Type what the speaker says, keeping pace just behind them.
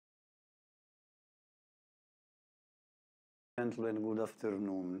Gentlemen, good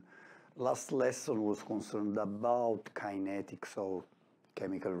afternoon. Last lesson was concerned about kinetics of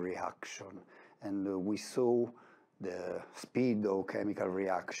chemical reaction, and we saw the speed of chemical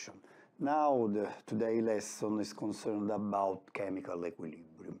reaction. Now today's lesson is concerned about chemical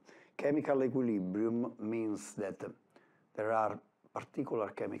equilibrium. Chemical equilibrium means that there are particular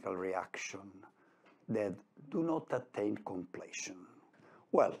chemical reactions that do not attain completion.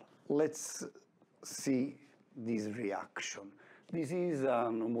 Well, let's see this reaction. This is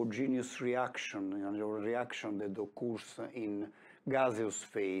an homogeneous reaction, a reaction that occurs in gaseous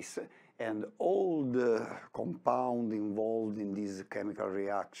phase, and all the compounds involved in this chemical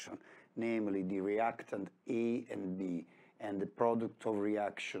reaction, namely the reactant A and B and the product of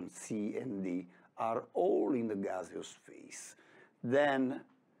reaction C and D, are all in the gaseous phase. Then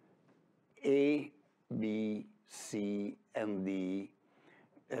A, B, C, and D,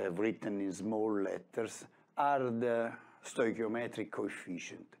 written in small letters, are the stoichiometric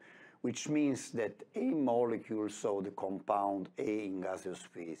coefficient, which means that A molecules of the compound A in gaseous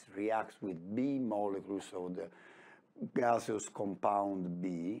phase reacts with B molecules of the gaseous compound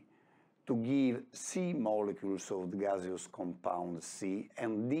B to give C molecules of the gaseous compound C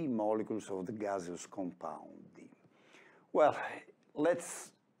and D molecules of the gaseous compound D. Well,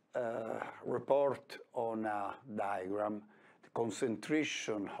 let's report on a diagram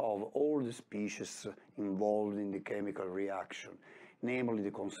concentration of all the species involved in the chemical reaction, namely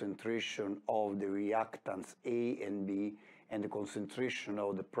the concentration of the reactants A and B and the concentration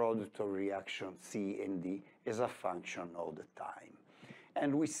of the product of reaction C and D as a function of the time.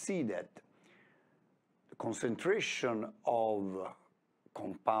 And we see that the concentration of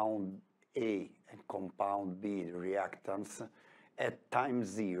compound A and compound B, the reactants, at time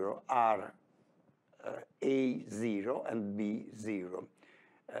zero are A0 and B0.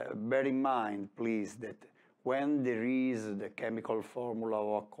 Bear in mind, please, that when there is the chemical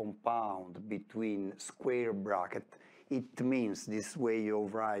formula of a compound between square bracket, it means, this way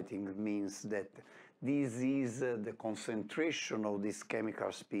of writing means that this is the concentration of this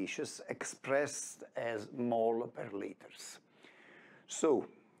chemical species expressed as mole per liters. So,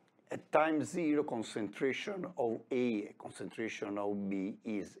 at time zero, concentration of A, concentration of B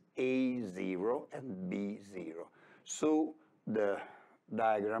is A0 and B0. So the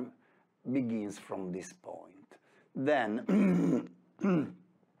diagram begins from this point. Then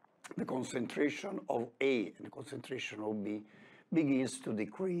the concentration of A and the concentration of B begins to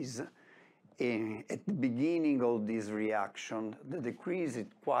decrease. At the beginning of this reaction, the decrease is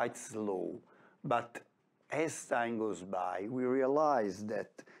quite slow, but as time goes by, we realize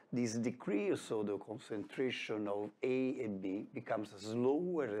that this decrease of the concentration of A and B becomes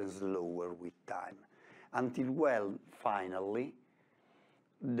slower and slower with time, until, well, finally,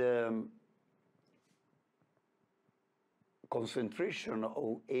 the concentration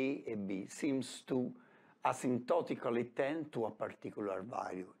of A and B seems to asymptotically tend to a particular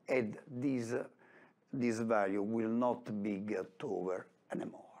value, and this value will not be get over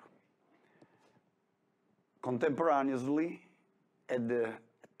anymore. Contemporaneously, at the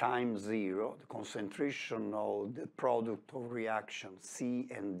time zero, the concentration of the product of reaction C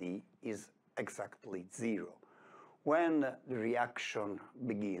and D is exactly zero. When the reaction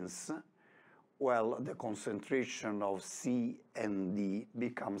begins, well, the concentration of C and D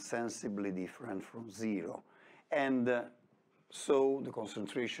becomes sensibly different from zero. And so the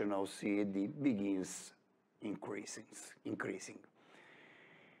concentration of C and D begins increasing.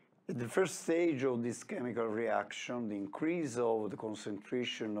 At the first stage of this chemical reaction, the increase of the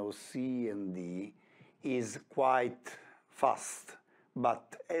concentration of C and D is quite fast,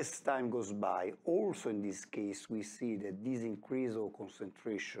 but as time goes by, also in this case, we see that this increase of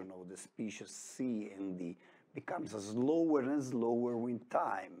concentration of the species C and D becomes slower and slower with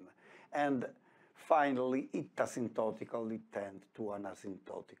time, and finally it asymptotically tends to an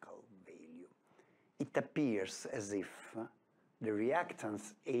asymptotical value. It appears as if the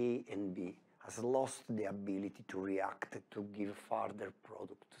reactants A and B has lost the ability to react to give further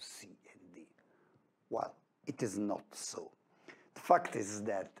product to C and D. Well, it is not so. The fact is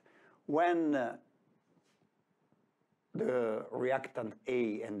that when the reactant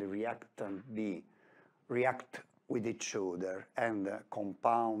A and the reactant B react with each other, and the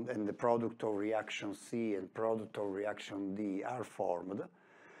compound and the product of reaction C and product of reaction D are formed,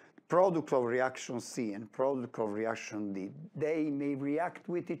 product of reaction C and product of reaction D, they may react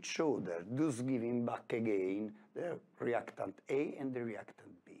with each other, thus giving back again the reactant A and the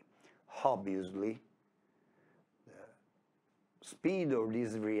reactant B. Obviously, the speed of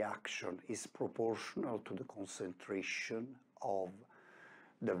this reaction is proportional to the concentration of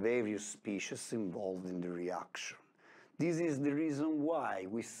the various species involved in the reaction. This is the reason why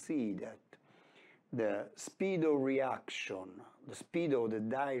we see that the speed of reaction, the speed of the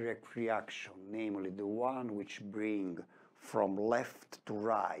direct reaction, namely the one which brings from left to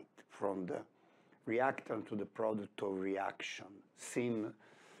right, from the reactant to the product of reaction, seem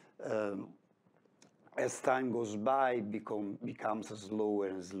as time goes by becomes slower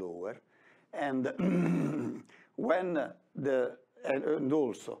and slower, and and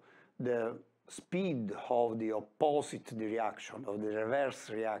also the speed of the opposite reaction, of the reverse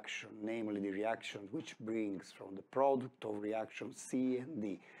reaction, namely the reaction which brings from the product of reaction C and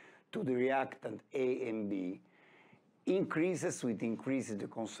D to the reactant A and B, increases with increasing the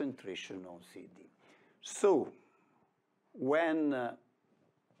concentration of CD. So when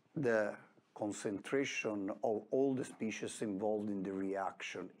the concentration of all the species involved in the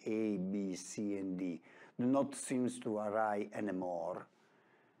reaction A, B, C, and D do not seems to arise anymore,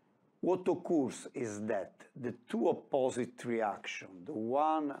 what occurs is that the two opposite reactions, the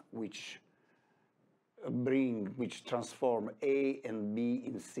one which transform A and B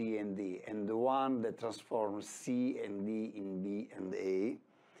in C and D, and the one that transforms C and D in B and A,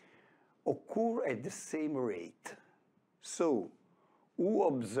 occur at the same rate. So, who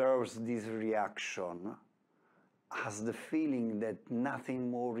observes this reaction has the feeling that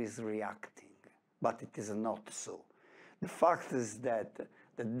nothing more is reacting, but it is not so. The fact is that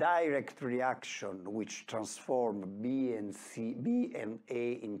the direct reaction which transforms B and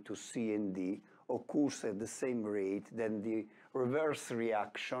A into C and D occurs at the same rate than the reverse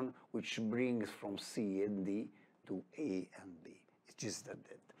reaction which brings from C and D to A and B. It's just that.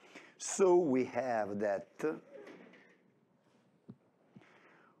 So we have that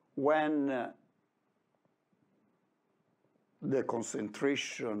when the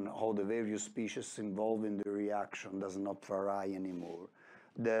concentration of the various species involved in the reaction does not vary anymore,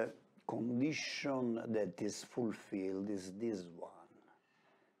 the condition that is fulfilled is this one,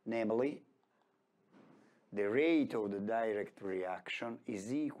 namely, the rate of the direct reaction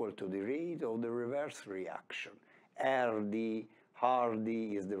is equal to the rate of the reverse reaction. RD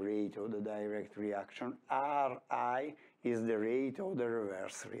is the rate of the direct reaction, Ri is the rate of the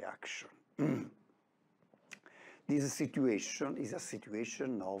reverse reaction. This situation is a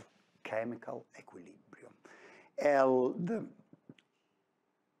situation of chemical equilibrium.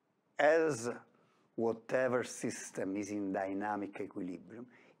 As whatever system is in dynamic equilibrium,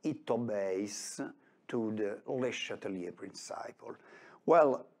 it obeys to the Le Chatelier principle.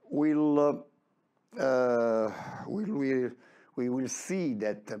 Well, we will see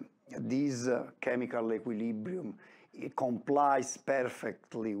that this chemical equilibrium complies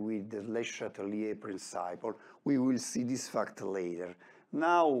perfectly with the Le Chatelier principle. We will see this fact later.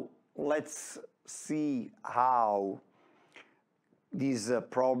 Now, let's see how this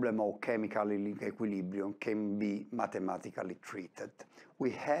problem of chemical equilibrium can be mathematically treated.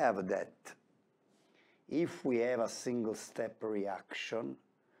 We have that if we have a single-step reaction,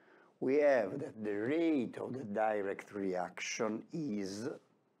 we have that the rate of the direct reaction is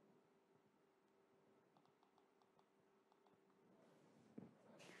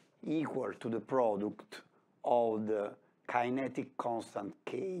equal to the product of the kinetic constant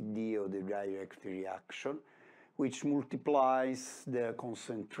Kd of the direct reaction, which multiplies the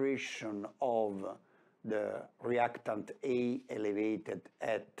concentration of the reactant A elevated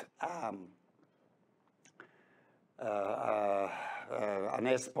at an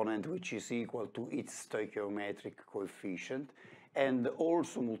exponent which is equal to its stoichiometric coefficient, and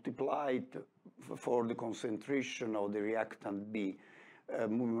also multiplied for the concentration of the reactant B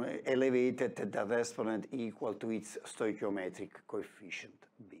elevated at that exponent equal to its stoichiometric coefficient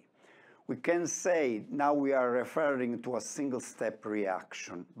B. We can say now we are referring to a single-step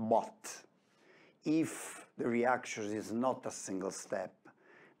reaction, but if the reaction is not a single step,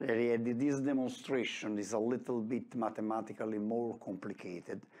 this demonstration is a little bit mathematically more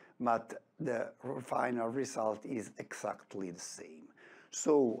complicated, but the final result is exactly the same.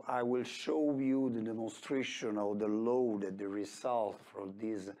 So I will show you the demonstration of the law that the result from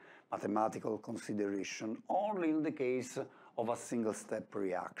this mathematical consideration only in the case of a single-step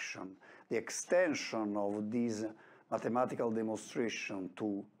reaction. The extension of this mathematical demonstration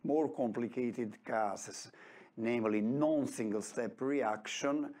to more complicated cases, namely non-single-step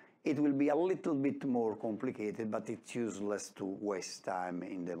reaction, it will be a little bit more complicated, but it's useless to waste time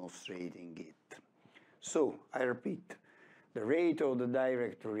in demonstrating it. So, I repeat, the rate of the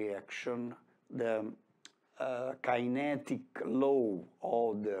direct reaction, the kinetic law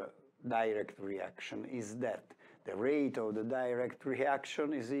of the direct reaction is that the rate of the direct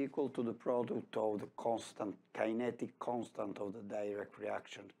reaction is equal to the product of the kinetic constant of the direct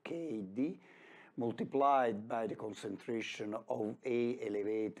reaction, Kd, multiplied by the concentration of A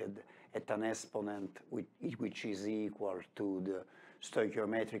elevated at an exponent which is equal to the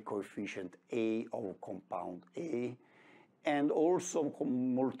stoichiometric coefficient A of compound A, and also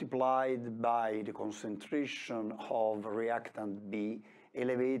multiplied by the concentration of reactant B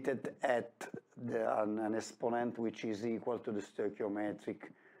elevated at an exponent which is equal to the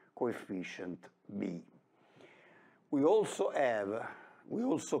stoichiometric coefficient B. We also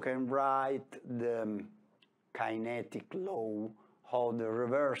can write the kinetic law of the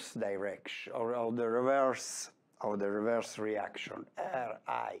reverse direction, or of the reverse reaction,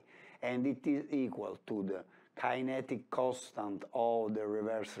 Ri, and it is equal to the kinetic constant of the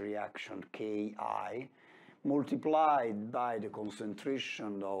reverse reaction, Ki, multiplied by the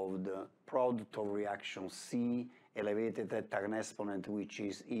concentration of the product of reaction C elevated at an exponent which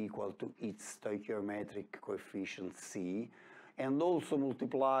is equal to its stoichiometric coefficient C, and also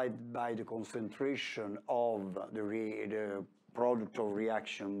multiplied by the concentration of the product of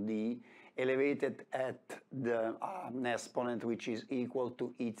reaction D elevated at the exponent which is equal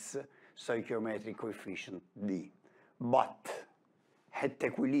to its stoichiometric coefficient D. But at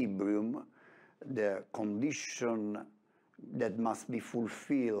equilibrium, the condition that must be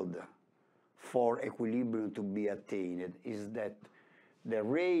fulfilled for equilibrium to be attained is that the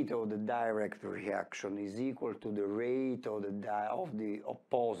rate of the direct reaction is equal to the rate of the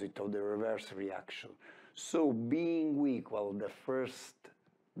opposite of the reverse reaction. So being equal the first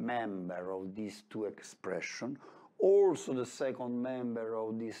member of these two expressions, also the second member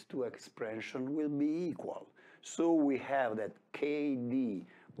of these two expressions will be equal. So we have that Kd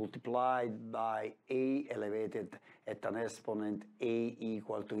multiplied by A elevated at an exponent A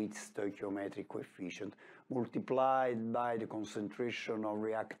equal to its stoichiometric coefficient, multiplied by the concentration of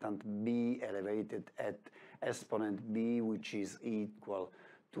reactant B elevated at exponent B, which is equal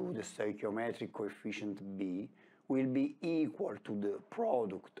to the stoichiometric coefficient B, will be equal to the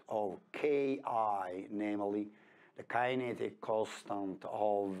product of Ki, namely the kinetic constant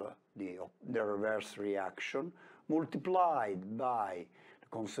of the reverse reaction, multiplied by the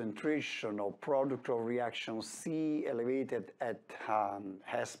concentration of product of reaction C elevated at an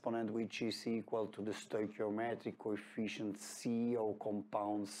exponent which is equal to the stoichiometric coefficient C of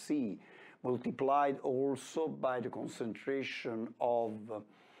compound C, multiplied also by the concentration of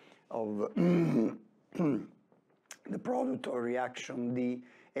the product of reaction D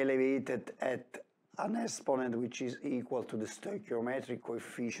elevated at an exponent which is equal to the stoichiometric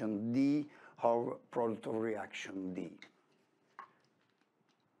coefficient D of product of reaction D.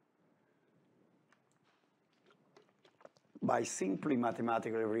 By simply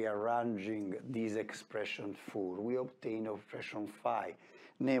mathematically rearranging this expression 4, we obtain expression 5,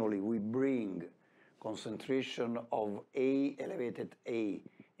 namely we bring concentration of A elevated A,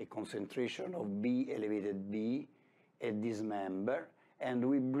 a concentration of B elevated B at this member, and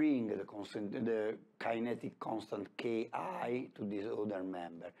we bring the kinetic constant Ki to this other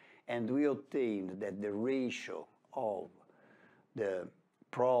member, and we obtain that the ratio of the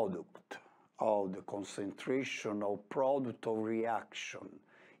product of the concentration of product of reaction,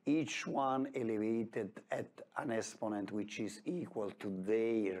 each one elevated at an exponent which is equal to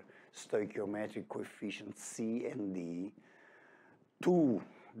their stoichiometric coefficient C and D, to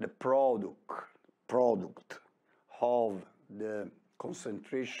the product of the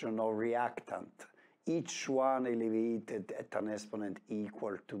concentration of reactant, each one elevated at an exponent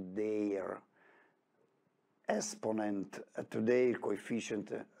equal to their exponent, to their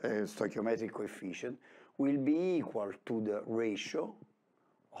coefficient, stoichiometric coefficient, will be equal to the ratio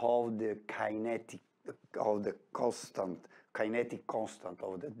of the kinetic constant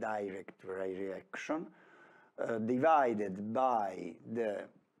of the direct reaction divided by the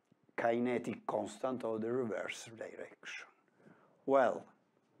kinetic constant of the reverse direction. Well,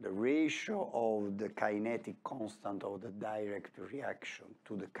 the ratio of the kinetic constant of the direct reaction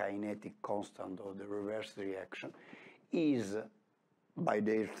to the kinetic constant of the reverse reaction is, by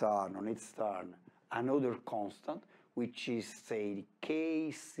their turn, on its turn, another constant, which is, say,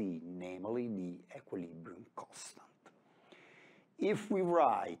 Kc, namely the equilibrium constant. If we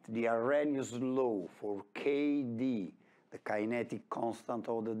write the Arrhenius law for Kd, the kinetic constant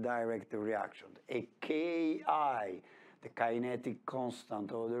of the direct reaction, a Ki, the kinetic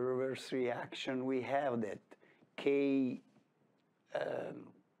constant of the reverse reaction, we have that Kd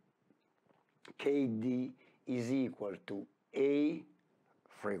is equal to A,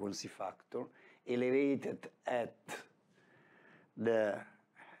 frequency factor, elevated at the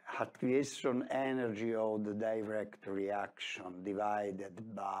activation energy of the direct reaction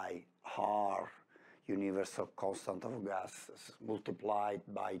divided by R, universal constant of gases, multiplied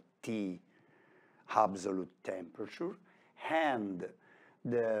by T, absolute temperature, and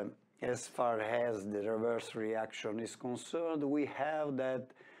as far as the reverse reaction is concerned, we have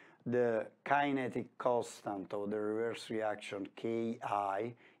that the kinetic constant of the reverse reaction Ki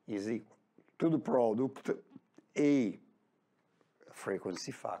is equal to the product A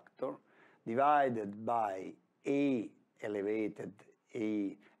frequency factor divided by A elevated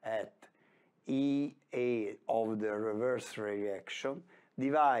A at EA of the reverse reaction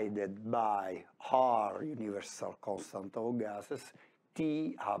divided by R universal constant of gases,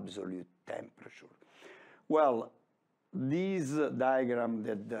 T absolute temperature. Well, this diagram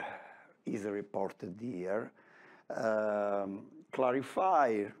that is reported here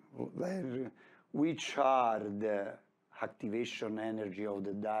clarify which are the activation energy of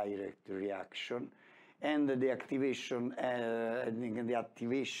the direct reaction and the activation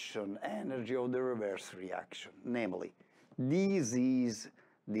energy of the reverse reaction. Namely, this is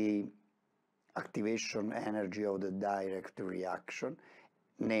the activation energy of the direct reaction,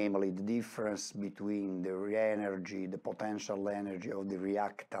 namely the difference between the potential energy of the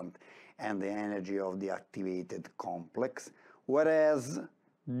reactant and the energy of the activated complex, whereas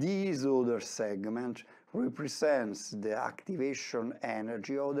this other segment represents the activation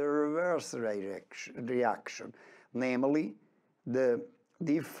energy of the reverse reaction, namely the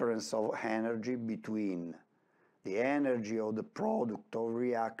difference of energy between the energy of the product of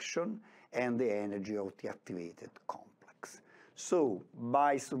reaction and the energy of the activated complex. So,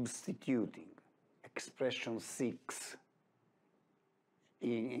 by substituting expression 6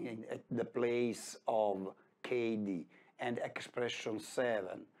 at the place of Kd and expression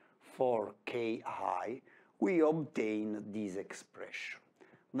 7 for Ki, we obtain this expression,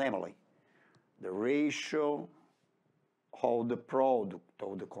 namely the ratio of the product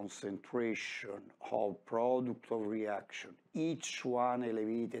of the concentration of product of reaction, each one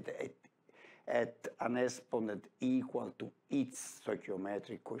elevated at an exponent equal to its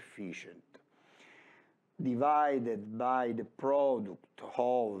stoichiometric coefficient, divided by the product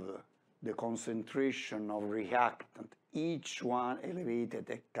of the concentration of reactant, each one elevated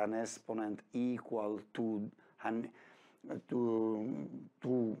at an exponent equal to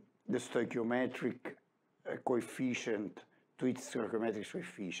the stoichiometric coefficient, to its stoichiometric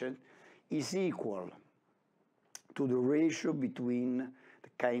coefficient, is equal to the ratio between the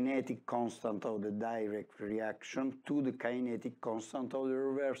kinetic constant of the direct reaction to the kinetic constant of the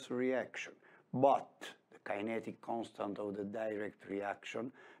reverse reaction. But the kinetic constant of the direct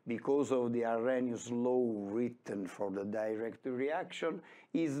reaction, because of the Arrhenius law written for the direct reaction,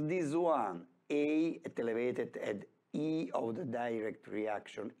 is this one, A elevated at E of the direct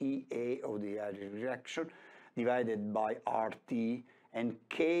reaction, EA of the direct reaction, divided by RT, and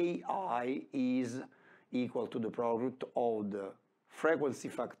Ki is equal to the product of the frequency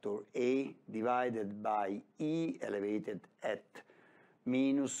factor A divided by E elevated at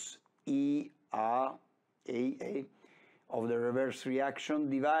minus EA of the reverse reaction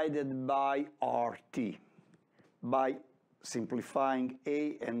divided by RT. By simplifying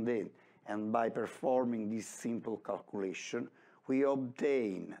A and N, and by performing this simple calculation, we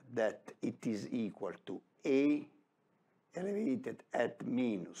obtain that it is equal to A elevated at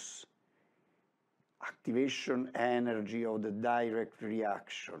minus activation energy of the direct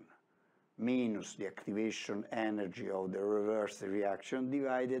reaction minus the activation energy of the reverse reaction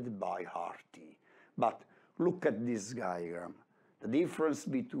divided by RT. But look at this diagram. The difference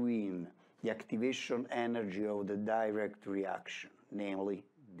between the activation energy of the direct reaction, namely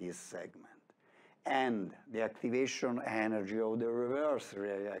this segment, and the activation energy of the reverse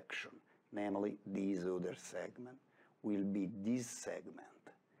reaction, namely this other segment, will be this segment.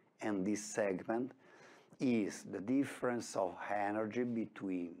 And this segment is the difference of energy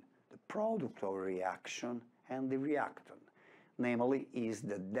between the product of reaction and the reactant, namely is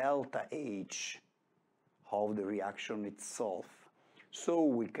the delta H of the reaction itself. So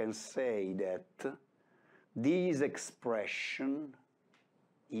we can say that this expression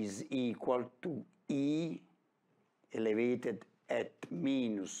is equal to E elevated at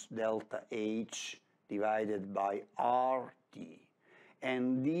minus delta H divided by RT.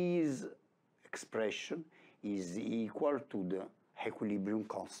 And this expression is equal to the equilibrium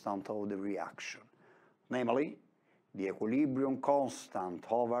constant of the reaction. Namely, the equilibrium constant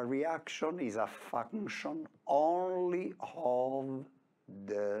of a reaction is a function only of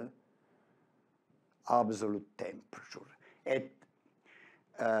the absolute temperature.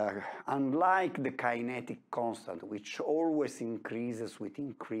 Unlike the kinetic constant, which always increases with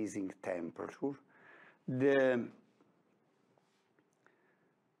increasing temperature, the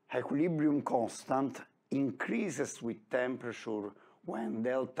equilibrium constant increases with temperature when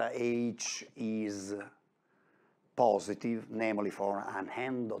delta H is positive, namely for an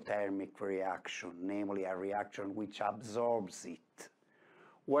endothermic reaction, namely a reaction which absorbs it,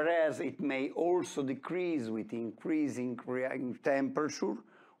 whereas it may also decrease with increasing temperature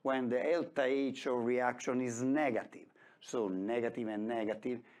when the delta H of reaction is negative. So negative and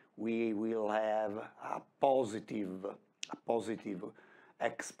negative, we will have a positive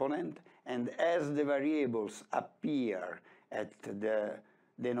exponent, and as the variables appear at the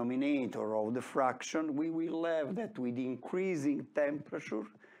denominator of the fraction, we will have that with increasing temperature,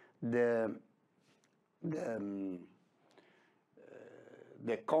 the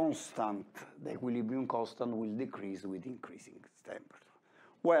constant, the equilibrium constant will decrease with increasing temperature.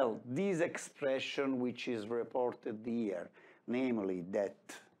 Well, this expression which is reported here, namely that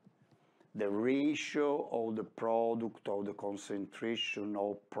the ratio of the product of the concentration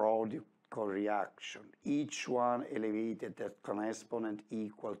of product reaction, each one elevated at an exponent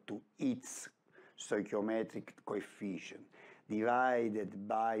equal to its stoichiometric coefficient, divided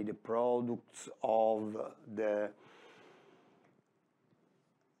by the products of the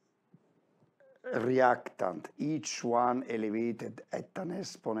reactant, each one elevated at an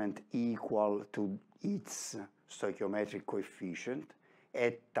exponent equal to its stoichiometric coefficient,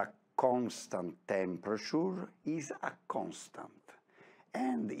 at a constant temperature, is a constant.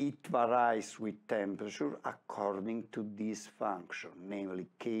 And it varies with temperature according to this function, namely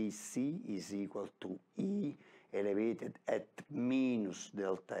Kc is equal to E elevated at minus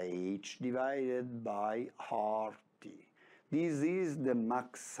delta H divided by RT. This is the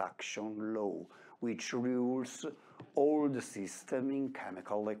max suction law, which rules all the system in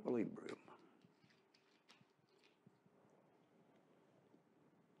chemical equilibrium.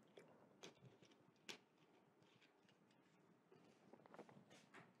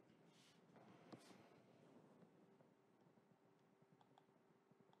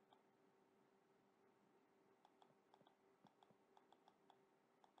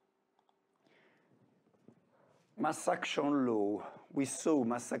 Mass action law. We saw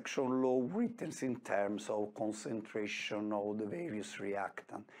mass action law written in terms of concentration of the various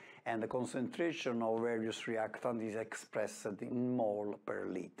reactant, and the concentration of various reactant is expressed in mole per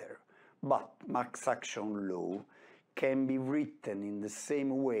liter. But mass action law can be written in the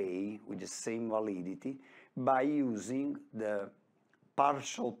same way, with the same validity, by using the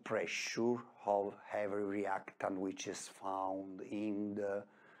partial pressure of every reactant which is found in the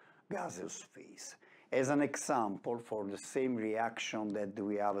gaseous phase. As an example, for the same reaction that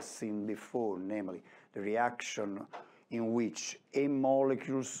we have seen before, namely the reaction in which A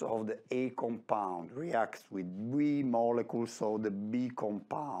molecules of the A compound react with B molecules of the B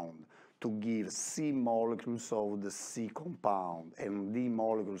compound to give C molecules of the C compound and D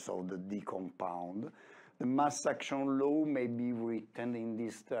molecules of the D compound, the mass action law may be written in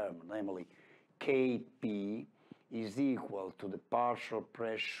this term, namely Kp is equal to the partial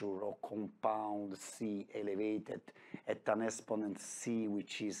pressure of compound C elevated at an exponent C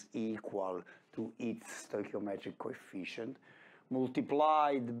which is equal to its stoichiometric coefficient,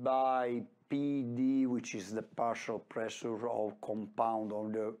 multiplied by Pd, which is the partial pressure of compound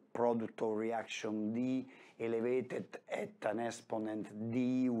on the product of reaction D elevated at an exponent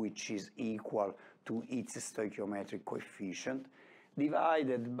D which is equal to its stoichiometric coefficient,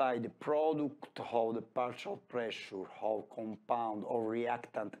 divided by the product of the partial pressure of compound or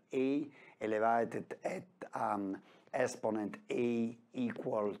reactant A elevated at an exponent A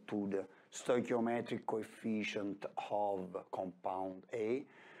equal to the stoichiometric coefficient of compound A,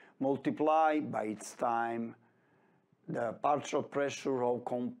 multiplied by its time the partial pressure of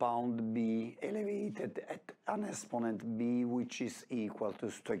compound B elevated at an exponent B which is equal to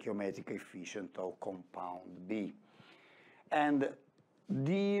stoichiometric coefficient of compound B. And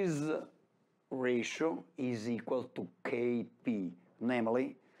this ratio is equal to Kp,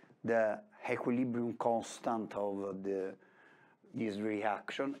 namely the equilibrium constant of this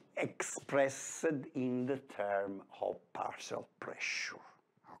reaction expressed in the term of partial pressure.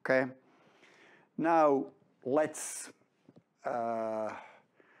 Okay? Now let's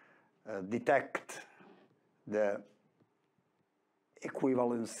detect the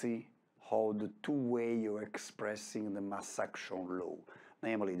equivalency of the two ways of expressing the mass action law,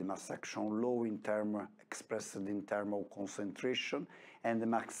 namely the mass action law expressed in terms of concentration and the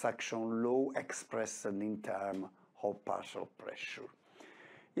mass action law expressed in terms of partial pressure.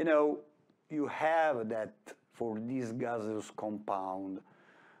 You know, you have that for this gaseous compound,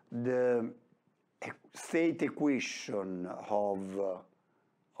 the state equation of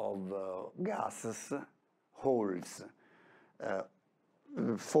gases holds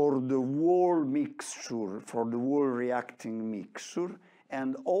for the whole mixture, for the whole reacting mixture,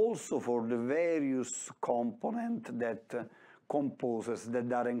 and also for the various components that composes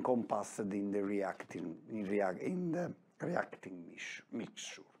that are encompassed in the reacting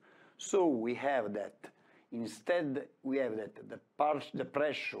mixture. So we have that. Instead, we have that the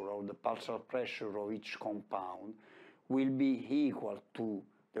pressure or the partial pressure of each compound will be equal to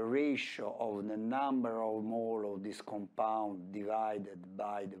the ratio of the number of mole of this compound divided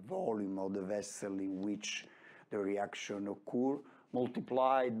by the volume of the vessel in which the reaction occurs,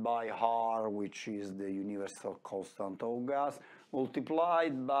 multiplied by R, which is the universal constant of gas,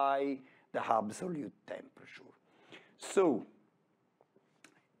 multiplied by the absolute temperature. So,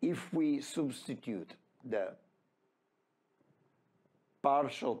 if we substitute the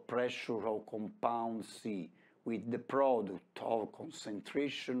partial pressure of compound C with the product of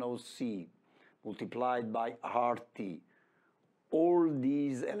concentration of C multiplied by RT, all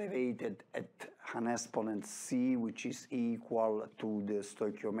these elevated at an exponent C, which is equal to the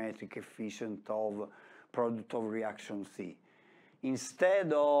stoichiometric coefficient of product of reaction C.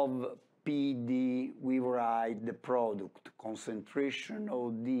 Instead of PD, we write the product concentration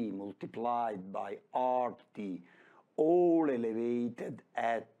of D multiplied by RT, all elevated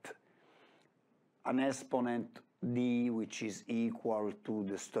at an exponent D, which is equal to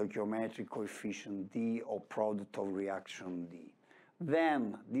the stoichiometric coefficient D or product of reaction D.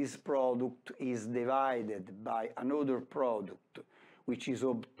 Then this product is divided by another product, which is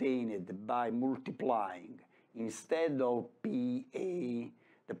obtained by multiplying, instead of PA,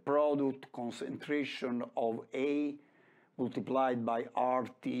 the product concentration of A multiplied by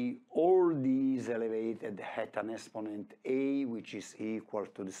RT, all these elevated at an exponent A, which is equal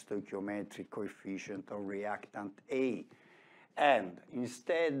to the stoichiometric coefficient of reactant A. And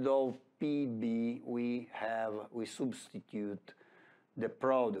instead of PB, we substitute the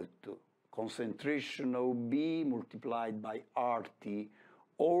product concentration of B multiplied by RT,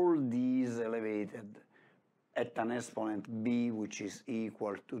 all these elevated at an exponent B, which is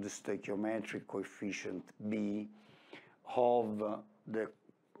equal to the stoichiometric coefficient B of the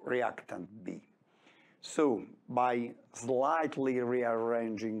reactant B. So, by slightly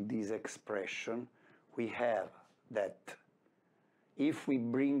rearranging this expression, we have that if we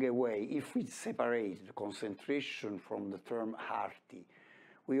separate the concentration from the term RT,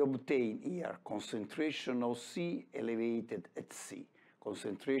 we obtain here concentration of C elevated at C,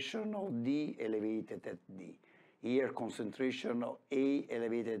 concentration of D elevated at D, here concentration of A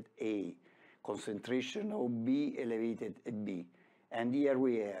elevated at A, concentration of B elevated at B, and here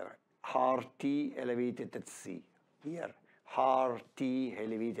we have RT elevated at C, here RT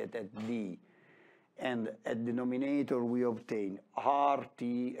elevated at D, and at the denominator we obtain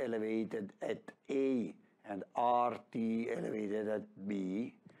RT elevated at A and RT elevated at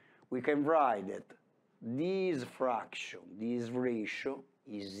B. We can write that this fraction, this ratio,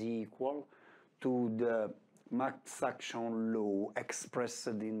 is equal to the Max-Action law expressed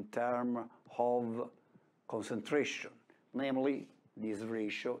in terms of concentration. Namely, this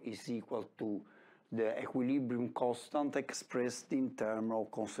ratio is equal to the equilibrium constant expressed in terms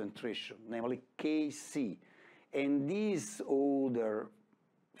of concentration, namely Kc. And this other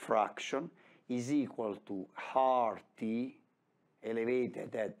fraction is equal to RT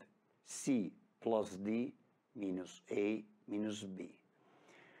elevated at C plus D minus A minus B.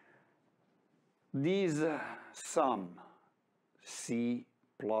 This sum, C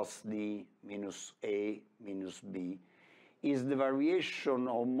plus D minus A minus B, is the variation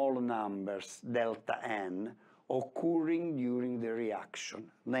of mole numbers delta n occurring during the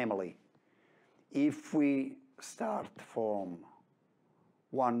reaction. Namely, if we start from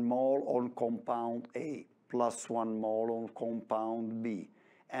 1 mole on compound A plus 1 mole on compound B,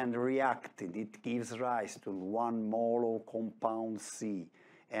 and reacting, it gives rise to 1 mole of compound C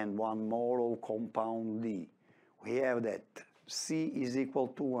and 1 mole of compound D. We have that C is equal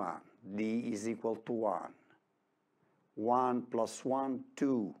to 1, D is equal to 1. 1 plus 1,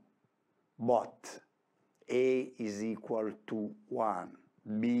 2, but A is equal to 1,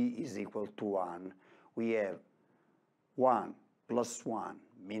 B is equal to 1. We have 1 plus 1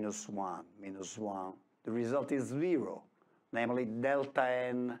 minus 1 minus 1. The result is 0. Namely, delta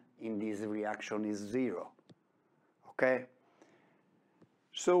n in this reaction is 0. Okay?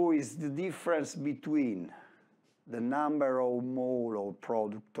 So it's the difference between the number of mole of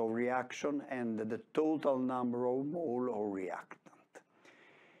product of reaction and the total number of mole of reactant.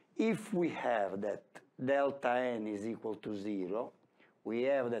 If we have that delta n is equal to 0, we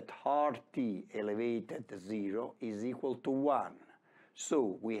have that RT elevated to 0 is equal to 1.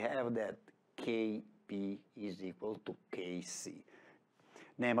 So we have that Kp is equal to Kc.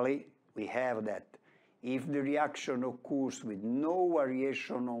 Namely, we have that if the reaction occurs with no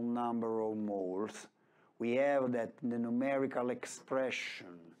variation on number of moles, we have that the numerical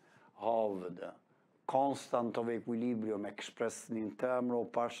expression of the constant of equilibrium expressed in terms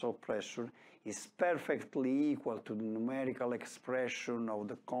of partial pressure is perfectly equal to the numerical expression of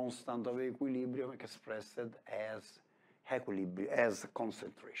the constant of equilibrium expressed as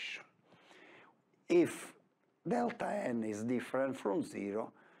concentration. If delta n is different from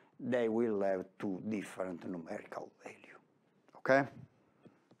 0, they will have two different numerical values. Okay?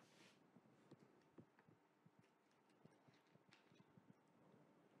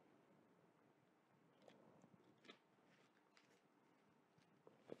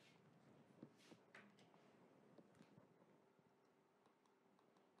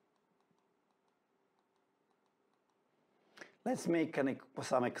 Let's make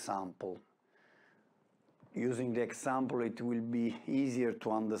some example. Using the example, it will be easier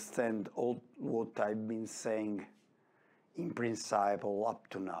to understand all what I've been saying in principle up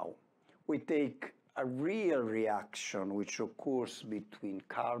to now. We take a real reaction which occurs between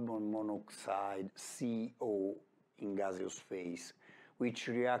carbon monoxide, CO, in gaseous phase, which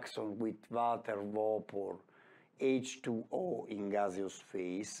reacts with water vapor, H2O, in gaseous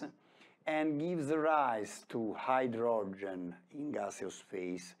phase, and gives rise to hydrogen in gaseous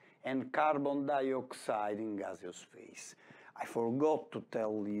phase and carbon dioxide in gaseous phase. I forgot to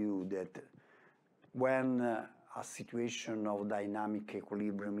tell you that when a situation of dynamic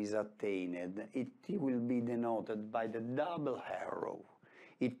equilibrium is attained, it will be denoted by the double arrow.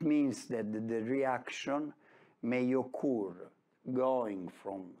 It means that the reaction may occur going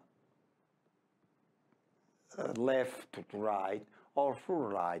from left to right or from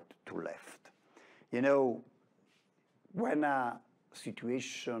right to left. You know, when a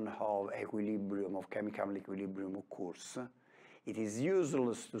situation of equilibrium, of chemical equilibrium occurs, it is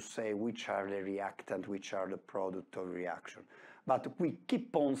useless to say which are the reactant, which are the product of reaction. But we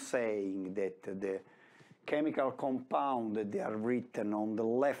keep on saying that the chemical compound, they are written on the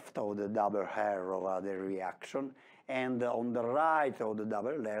left of the double arrow are the reaction, and on the right of the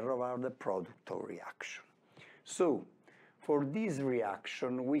double arrow are the product of reaction. So, for this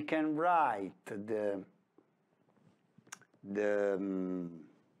reaction, we can write the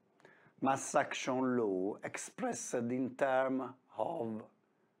mass action law expressed in terms of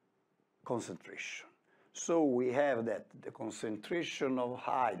concentration. So we have that the concentration of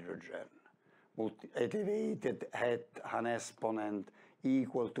hydrogen elevated at an exponent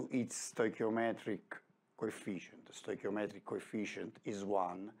equal to its stoichiometric coefficient. The stoichiometric coefficient is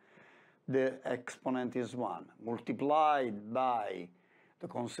 1. The exponent is 1, multiplied by the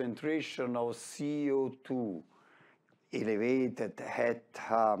concentration of CO2 elevated at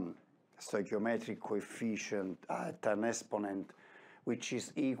stoichiometric coefficient at an exponent which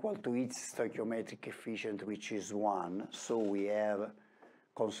is equal to its stoichiometric coefficient, which is 1. So we have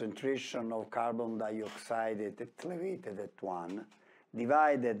concentration of carbon dioxide elevated at 1,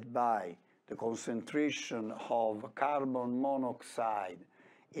 divided by the concentration of carbon monoxide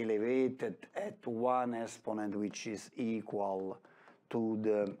elevated at 1 exponent, which is equal to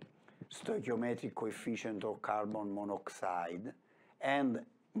the stoichiometric coefficient of carbon monoxide, and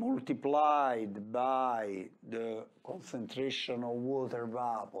multiplied by the concentration of water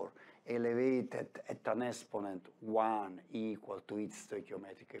vapor elevated at an exponent 1 equal to its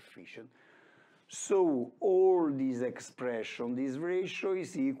stoichiometric coefficient. So all these expression, this ratio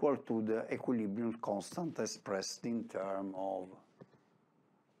is equal to the equilibrium constant expressed in terms of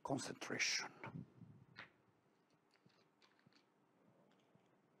concentration.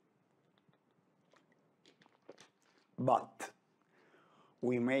 But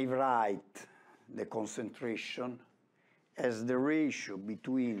we may write the concentration as the ratio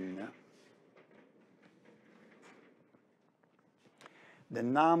between the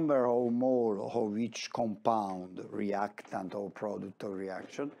number of moles of each compound, reactant or product of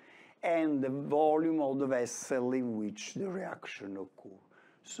reaction, and the volume of the vessel in which the reaction occurs.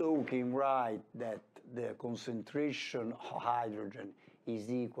 So we can write that the concentration of hydrogen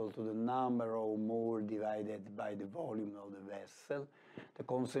is equal to the number of moles divided by the volume of the vessel. The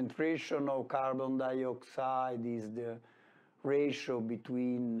concentration of carbon dioxide is the ratio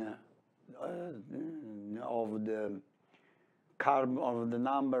between of the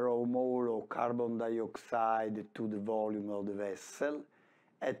number of moles of carbon dioxide to the volume of the vessel.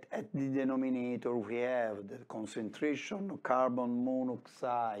 At the denominator, we have the concentration of carbon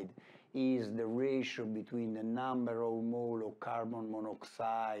monoxide is the ratio between the number of moles of carbon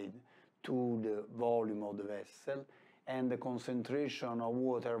monoxide to the volume of the vessel, and the concentration of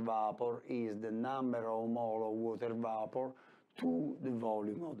water vapor is the number of moles of water vapor to the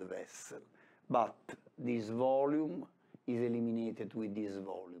volume of the vessel. But this volume is eliminated with this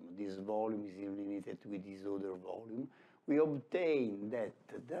volume. This volume is eliminated with this other volume. We obtain that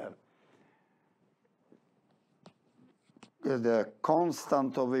the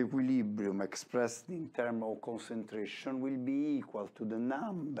constant of equilibrium expressed in terms of concentration will be equal to the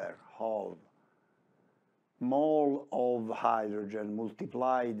number of mole of hydrogen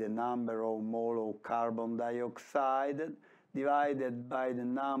multiplied the number of mole of carbon dioxide divided by the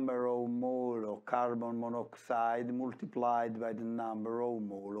number of mole of carbon monoxide multiplied by the number of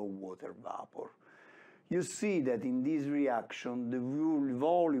mole of water vapor. You see that in this reaction, the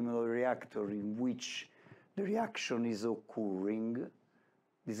volume of the reactor in which the reaction is occurring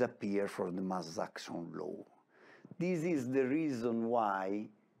disappears from the mass action law. This is the reason why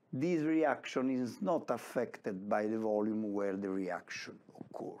this reaction is not affected by the volume where the reaction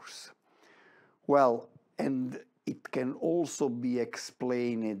occurs. Well, and it can also be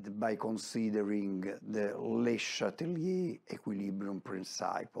explained by considering the Le Chatelier equilibrium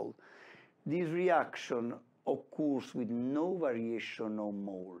principle. This reaction occurs with no variation of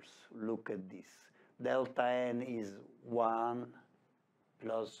moles. Look at this. Delta N is 1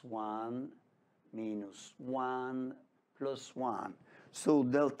 plus 1 minus 1 plus 1. So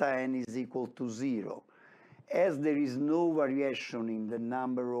delta N is equal to 0. As there is no variation in the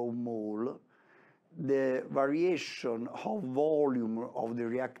number of mole, the variation of volume of the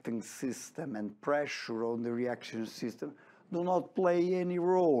reacting system and pressure on the reaction system do not play any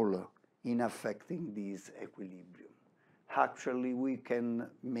role in affecting this equilibrium. Actually, we can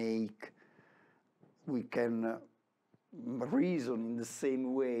reason in the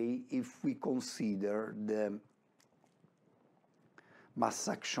same way if we consider the mass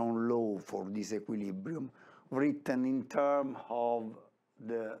action law for this equilibrium written in terms of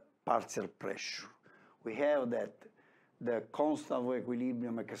the partial pressure. We have that the constant of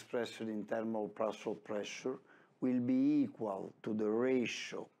equilibrium expressed in terms of partial pressure will be equal to the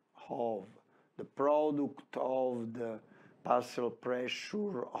ratio of the product of the partial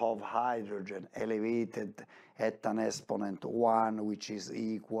pressure of hydrogen elevated at an exponent 1, which is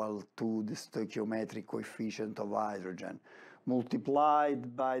equal to the stoichiometric coefficient of hydrogen,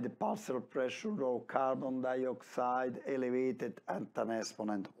 multiplied by the partial pressure of carbon dioxide elevated at an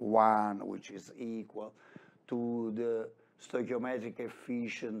exponent 1, which is equal to the stoichiometric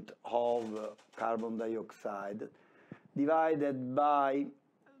coefficient of carbon dioxide, divided by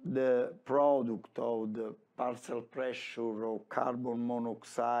the product of the partial pressure of carbon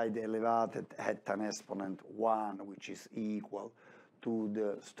monoxide elevated at an exponent 1, which is equal to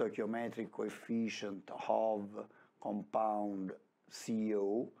the stoichiometric coefficient of compound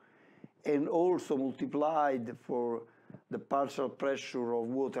CO, and also multiplied for the partial pressure of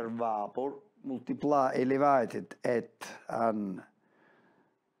water vapor, elevated at an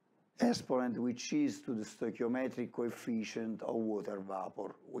exponent which is to the stoichiometric coefficient of water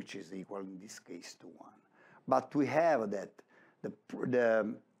vapor, which is equal in this case to 1. But we have that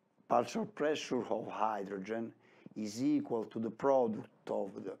the partial pressure of hydrogen is equal to the product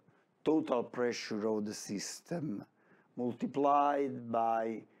of the total pressure of the system multiplied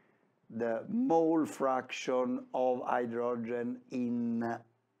by the mole fraction of hydrogen in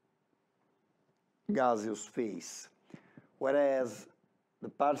gaseous phase, whereas the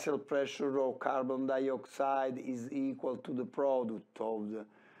partial pressure of carbon dioxide is equal to the product of the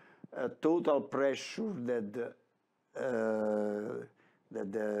total pressure that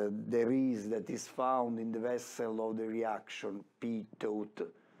is found in the vessel of the reaction, P tot,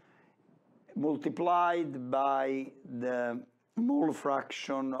 multiplied by the mole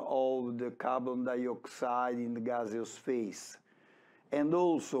fraction of the carbon dioxide in the gaseous phase. And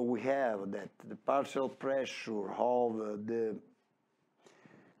also we have that the partial pressure of the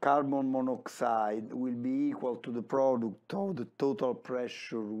carbon monoxide will be equal to the product of the total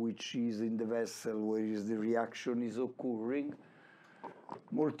pressure which is in the vessel where the reaction is occurring,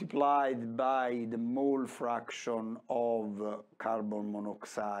 multiplied by the mole fraction of carbon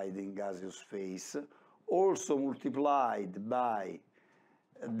monoxide in gaseous phase, also multiplied by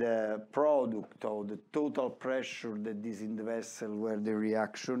the product of the total pressure that is in the vessel where the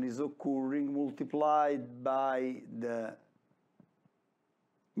reaction is occurring, multiplied by the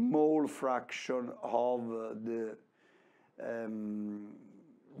mole fraction of the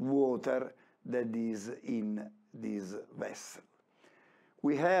water that is in this vessel.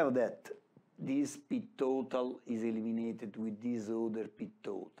 We have that this P total is eliminated with this other P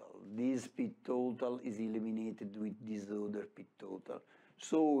total. This P total is eliminated with this other P total.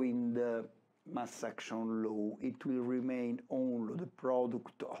 So in the mass action law, it will remain only the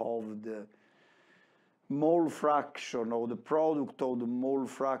product of the mole fraction or the product of the mole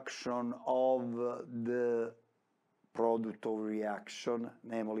fraction of the product of reaction,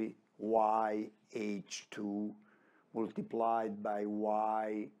 namely YH2 multiplied by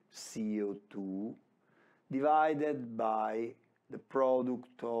YCO2 divided by the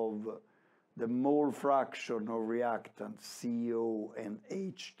product of the mole fraction of reactants CO and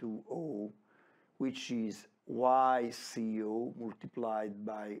H2O, which is YCO multiplied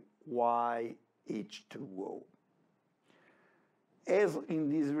by YH2O. As in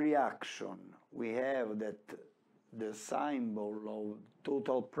this reaction, we have that the symbol of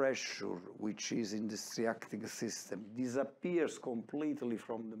total pressure, which is in this reacting system, disappears completely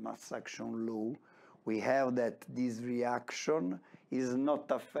from the mass action law. We have that this reaction is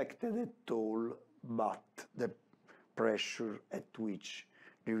not affected at all, but the pressure at which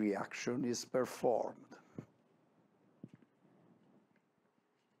the reaction is performed.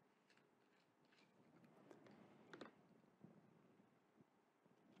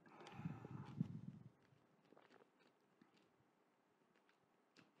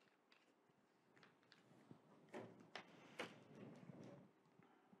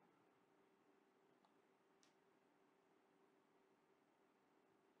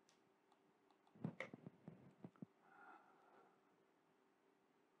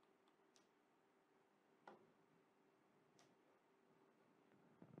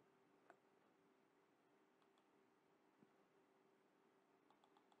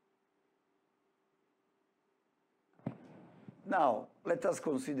 Now, let us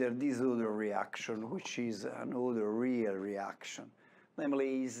consider this other reaction, which is another real reaction.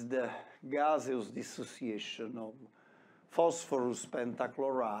 Namely, is the gaseous dissociation of phosphorus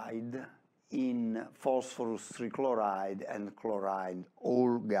pentachloride in phosphorus trichloride and chloride,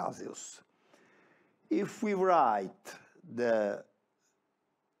 all gaseous. If we write the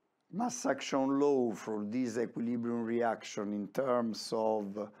mass action law for this equilibrium reaction in terms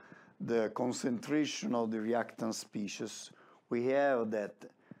of the concentration of the reactant species, we have that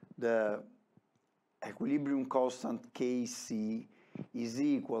the equilibrium constant Kc is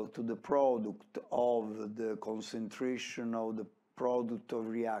equal to the product of the concentration of the product of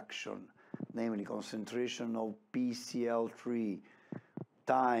reaction, namely concentration of PCl3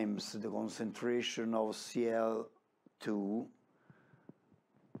 times the concentration of Cl2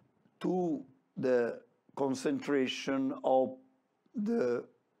 to the concentration of the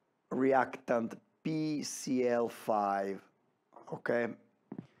reactant PCl5. Okay,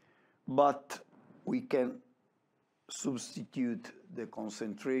 but we can substitute the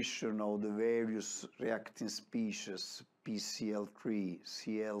concentration of the various reacting species PCl3,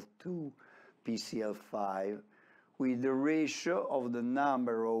 Cl2, PCl5 with the ratio of the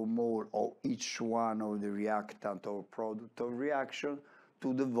number of mole of each one of the reactant or product of reaction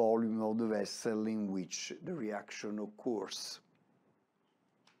to the volume of the vessel in which the reaction occurs.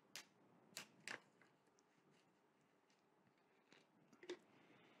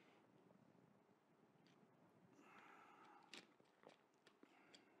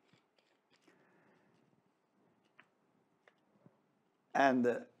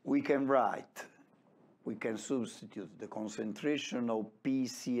 And we can substitute the concentration of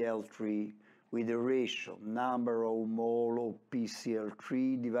PCl3 with the ratio number of mole of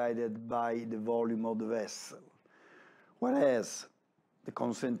PCl3 divided by the volume of the vessel. Whereas the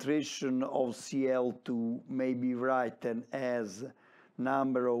concentration of Cl2 may be written as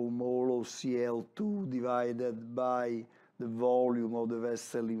number of mole of Cl2 divided by the volume of the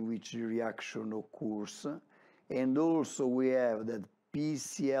vessel in which the reaction occurs. And also we have that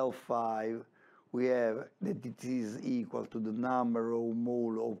PCl5, we have that it is equal to the number of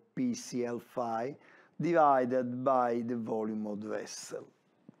mole of PCl5 divided by the volume of the vessel.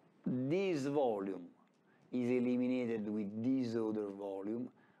 This volume is eliminated with this other volume,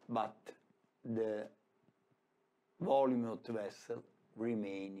 but the volume of the vessel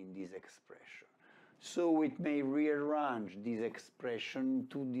remains in this expression. So it may rearrange this expression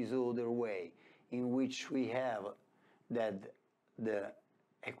to this other way, in which we have that the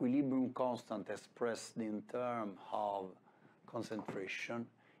equilibrium constant expressed in terms of concentration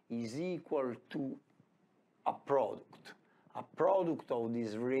is equal to a product of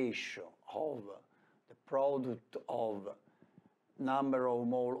this ratio of the product of number of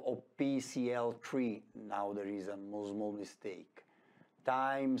mole of PCl3, now there is a small mistake,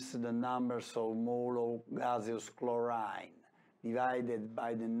 times the numbers of mole of gaseous chlorine divided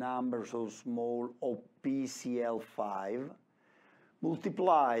by the numbers of mole of PCl5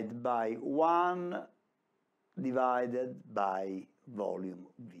 multiplied by 1 divided by volume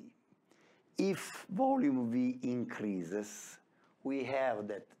V. If volume V increases, we have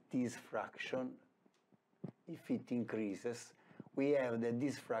that this fraction if it increases, we have that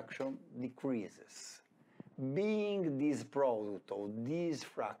this fraction decreases. Being this product of this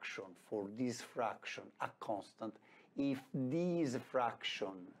fraction for this fraction a constant, if this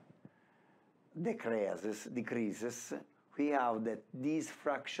fraction decreases, we have that this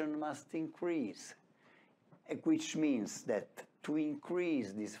fraction must increase, which means that to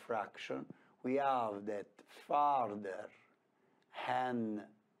increase this fraction, we have that further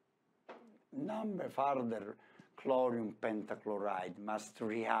chlorine pentachloride must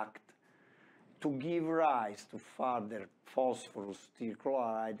react to give rise to further phosphorus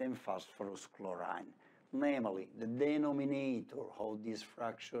trichloride and phosphorus chlorine. Namely, the denominator of this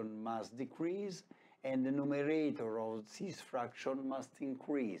fraction must decrease and the numerator of this fraction must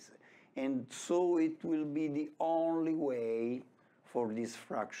increase. And so it will be the only way for this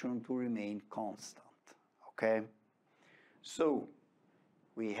fraction to remain constant. Okay? So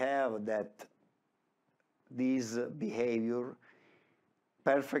we have that this behavior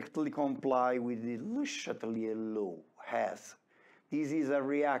perfectly comply with the Le Chatelier law, as this is a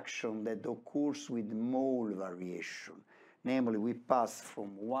reaction that occurs with mole variation. Namely, we pass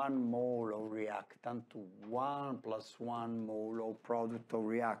from 1 mole of reactant to 1 + 1 mole of product of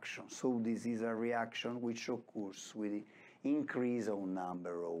reaction. So this is a reaction which occurs with the increase of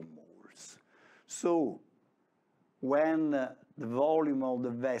number of moles. So when the volume of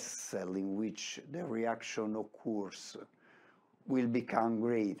the vessel in which the reaction occurs will become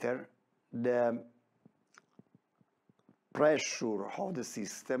greater, the pressure of the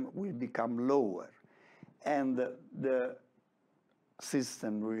system will become lower, and the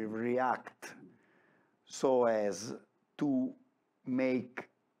system will react so as to make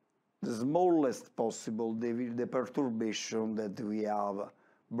the smallest possible the perturbation that we have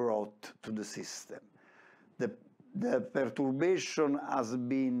brought to the system. The perturbation has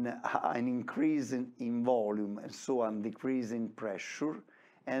been an increase in volume and so a decrease in pressure,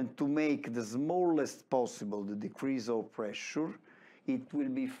 and to make the smallest possible the decrease of pressure, it will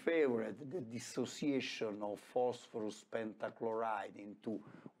be favored the dissociation of phosphorus pentachloride into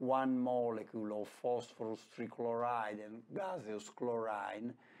 1 molecule of phosphorus trichloride and gaseous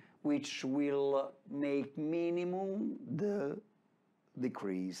chlorine, which will make minimum the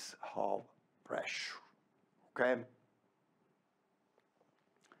decrease of pressure. Okay?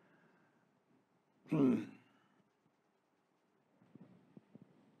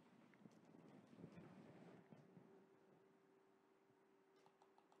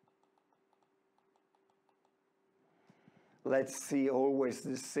 Let's see always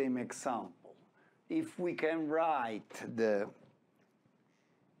the same example. If we can write the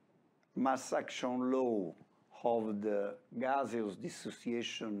mass action law of the gaseous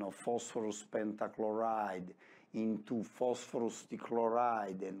dissociation of phosphorus pentachloride into phosphorus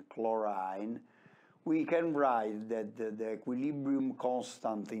dichloride and chlorine, we can write that the equilibrium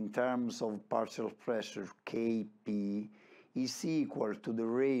constant in terms of partial pressure Kp is equal to the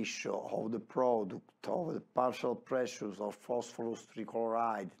ratio of the product of the partial pressures of phosphorus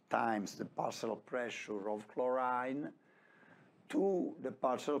trichloride times the partial pressure of chlorine to the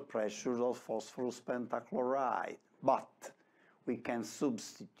partial pressure of phosphorus pentachloride. But we can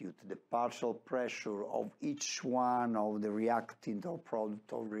substitute the partial pressure of each one of the reactant or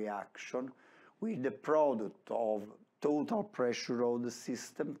product of reaction with the product of total pressure of the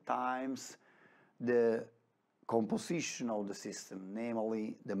system times the composition of the system,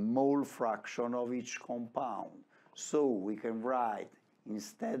 namely the mole fraction of each compound. So we can write,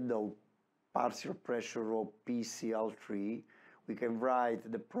 instead of partial pressure of PCl3, we can write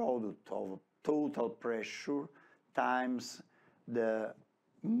the product of total pressure times the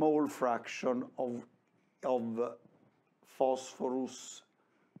mole fraction of phosphorus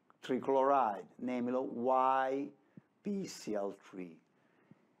trichloride, namely YPCl3.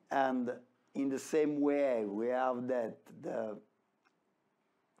 And in the same way, we have that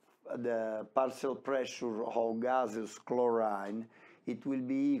the partial pressure of gaseous chlorine, it will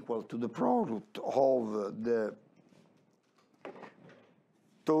be equal to the product of the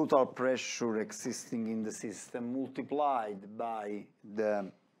total pressure existing in the system multiplied by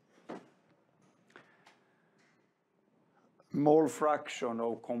the mole fraction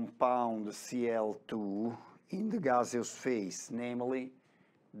of compound Cl2 in the gaseous phase, namely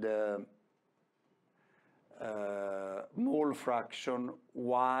the mole fraction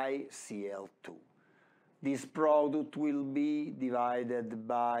YCl2. This product will be divided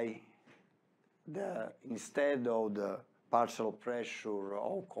by instead of the partial pressure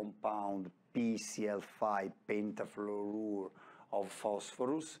of compound PCl5 pentafluorure of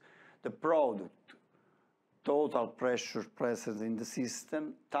phosphorus, the product total pressure present in the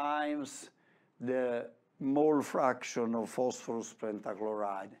system times the mole fraction of phosphorus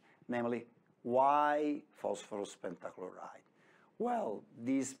pentachloride, namely why phosphorus pentachloride? Well,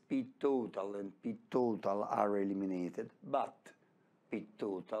 these P total and P total are eliminated, but P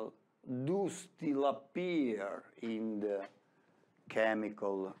total do still appear in the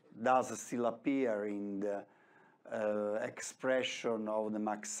chemical, does still appear in the expression of the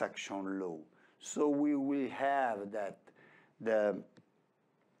Max-Action law. So we will have that the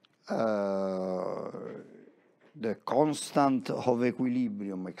constant of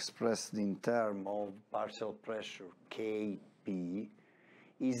equilibrium expressed in terms of partial pressure Kp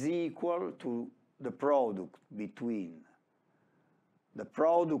is equal to the product between the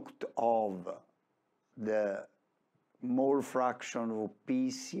product of the mole fraction of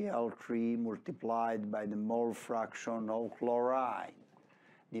PCl3 multiplied by the mole fraction of chloride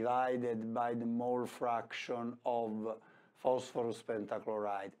divided by the mole fraction of phosphorus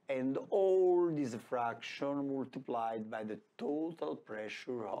pentachloride, and all this fraction multiplied by the total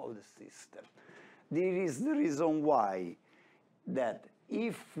pressure of the system. This is the reason why that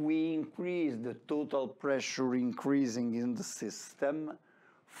if we increase the total pressure increasing in the system,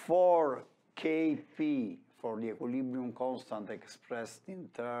 for Kp, for the equilibrium constant expressed in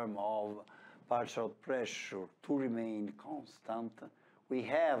terms of partial pressure to remain constant, we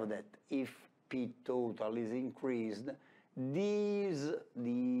have that if P total is increased, this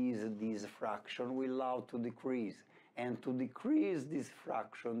fraction will allow to decrease. And to decrease this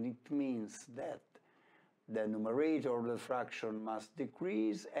fraction, it means that the numerator of the fraction must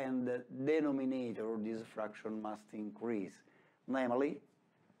decrease and the denominator of this fraction must increase. Namely,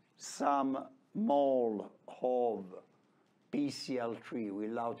 some mole of PCl3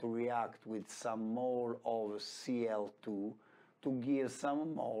 will allow to react with some mole of Cl2 to give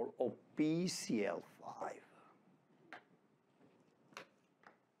some mole of PCl5.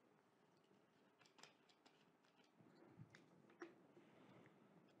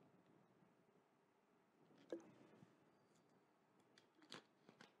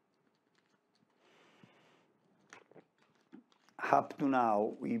 Up to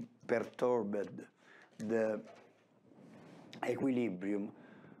now, we perturbed the equilibrium,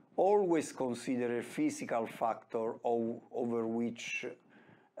 always consider a physical factor over which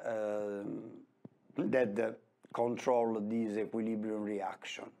that control this equilibrium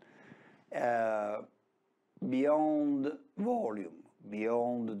reaction. Beyond volume,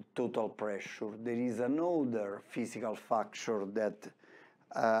 beyond total pressure, there is another physical factor that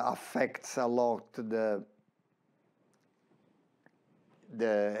affects a lot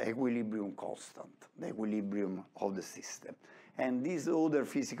the equilibrium constant, the equilibrium of the system. And this other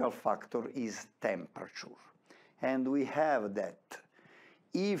physical factor is temperature. And we have that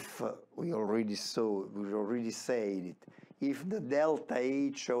if, we already said it, if the delta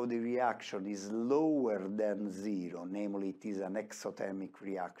H of the reaction is lower than 0, namely it is an exothermic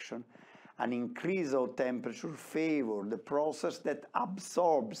reaction, an increase of temperature favors the process that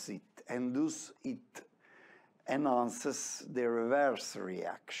absorbs it, and thus it enhances the reverse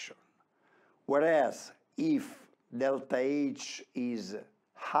reaction. Whereas if delta H is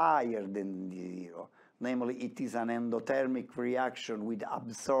higher than 0, namely it is an endothermic reaction with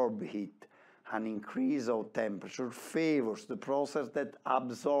absorbed heat, an increase of temperature favors the process that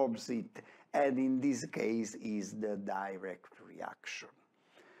absorbs it, and in this case is the direct reaction.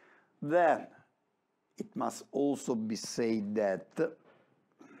 Then it must also be said that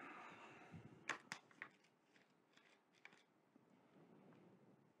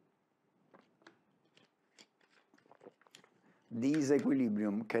this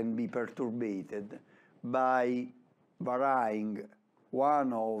equilibrium can be perturbed by varying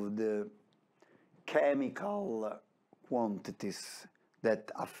one of the chemical quantities that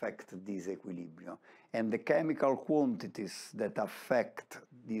affect this equilibrium. And the chemical quantities that affect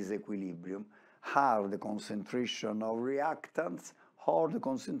this equilibrium are the concentration of reactants or the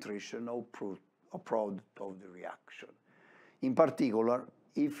concentration of product of the reaction. In particular,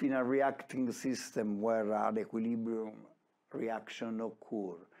 if in a reacting system where an equilibrium reaction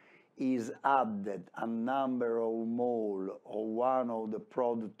occurs, is added a number of mole of one of the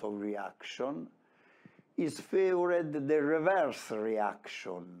product of reaction, is favored the reverse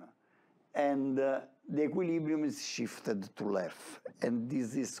reaction, and the equilibrium is shifted to left. And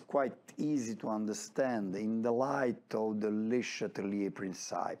this is quite easy to understand in the light of the Le Chatelier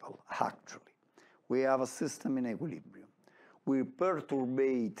principle. Actually, we have a system in equilibrium. We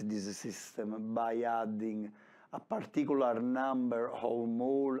perturbate this system by adding a particular number of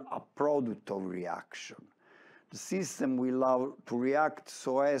mole, a product of reaction. The system will allow to react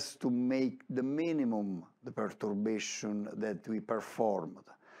so as to make the minimum the perturbation that we performed.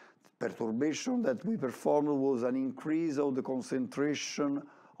 perturbation that we performed was an increase of the concentration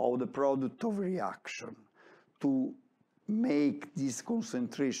of the product of reaction. To make this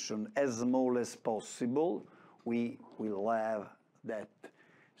concentration as small as possible, we will have that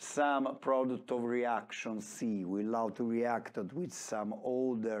some product of reaction C will have to react with some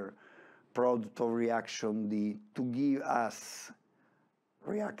other product of reaction D to give us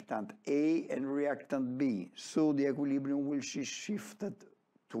reactant A and reactant B. So the equilibrium will be shifted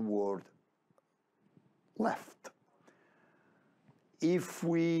toward left. If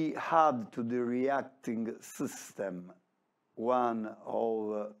we add to the reacting system one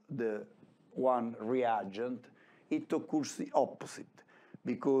reagent, it occurs the opposite,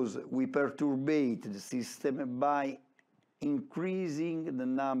 because we perturbate the system by increasing the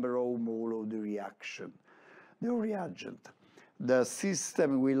number of mole of the reagent. The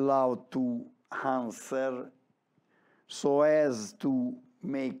system will allow to answer so as to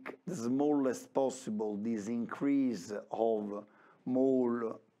make the smallest possible this increase of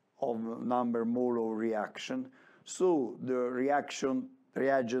mole of number mole of reaction. So the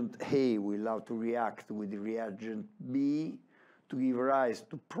reagent A will have to react with the reagent B to give rise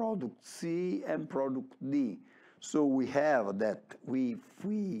to product C and product D. So we have that if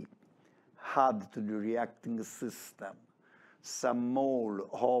we add to the reacting system some mole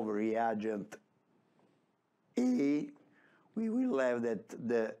of reagent A, we will have that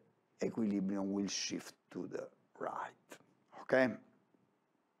the equilibrium will shift to the right. Okay?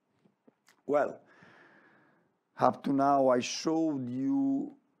 Well, up to now I showed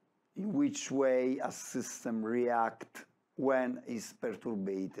you in which way a system reacts when it's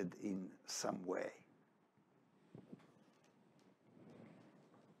perturbated in some way.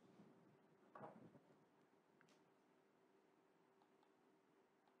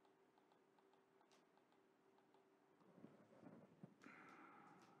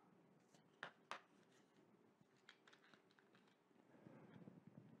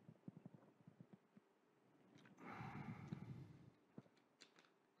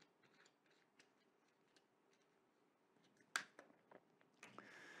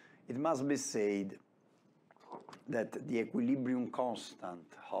 It must be said that the equilibrium constant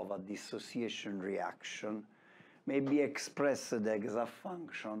of a dissociation reaction may be expressed as a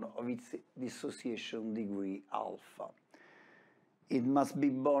function of its dissociation degree alpha. It must be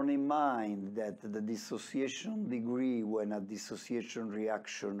borne in mind that the dissociation degree when a dissociation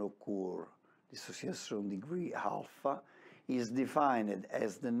reaction occurs, dissociation degree alpha, is defined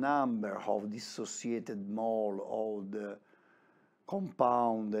as the number of dissociated mole of the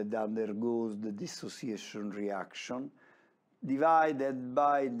compound that undergoes the dissociation reaction divided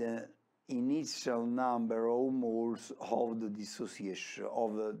by the initial number of moles of the dissociation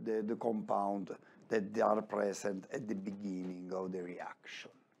of the compound that are present at the beginning of the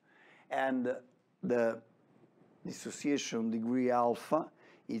reaction. And the dissociation degree alpha,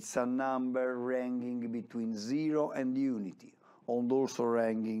 it's a number ranging between 0 and unity, and also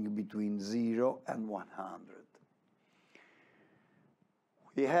ranging between 0 and 100.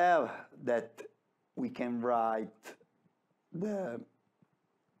 We have that we can write the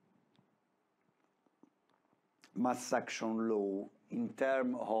mass action law in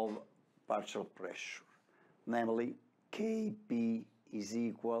terms of partial pressure, namely Kp is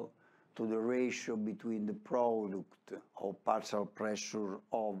equal to the ratio between the product of partial pressure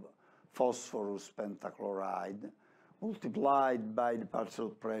of phosphorus pentachloride multiplied by the partial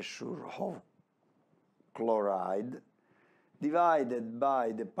pressure of chloride divided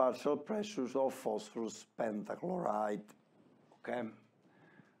by the partial pressures of phosphorus pentachloride. Okay?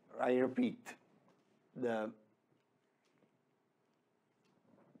 I repeat, the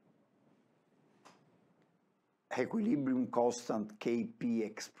equilibrium constant Kp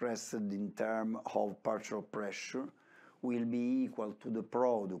expressed in terms of partial pressure will be equal to the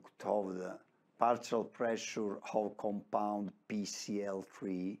product of the partial pressure of compound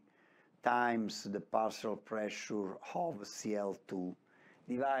PCl3 times the partial pressure of Cl2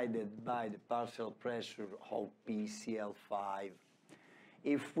 divided by the partial pressure of PCl5.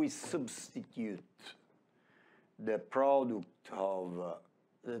 If we substitute the product of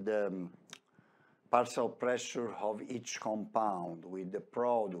the partial pressure of each compound with the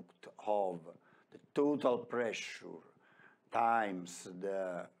product of the total pressure times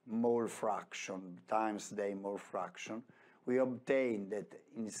the mole fraction times the mole fraction, we obtain that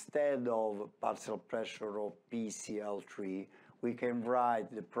instead of partial pressure of PCl3, we can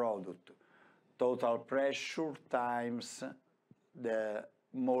write the product total pressure times the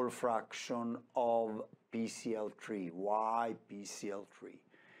mole fraction of PCl3, Y PCl3.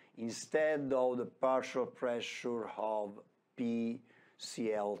 Instead of the partial pressure of P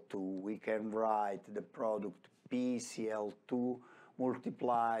Cl2. We can write the product PCl2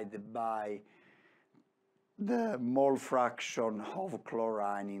 multiplied by the mole fraction of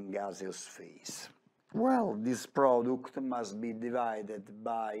chlorine in gaseous phase. Well, this product must be divided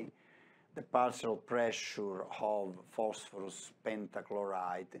by the partial pressure of phosphorus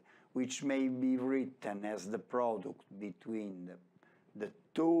pentachloride, which may be written as the product between the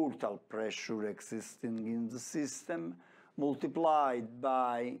total pressure existing in the system multiplied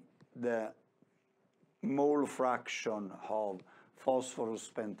by the mole fraction of phosphorus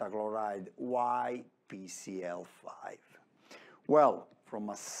pentachloride YPCl5. Well, from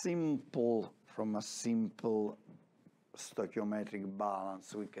a simple stoichiometric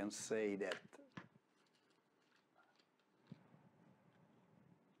balance, we can say that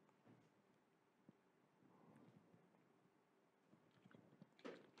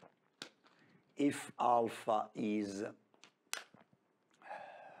if alpha is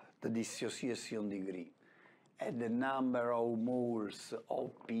the dissociation degree and the number of moles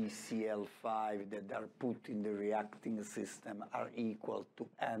of PCl5 that are put in the reacting system are equal to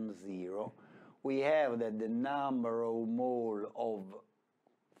N0, we have that the number of mole of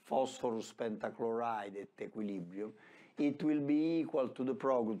phosphorus pentachloride at equilibrium, it will be equal to the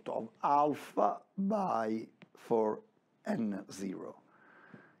product of alpha by for N0.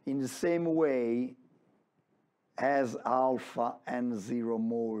 In the same way, as alpha N0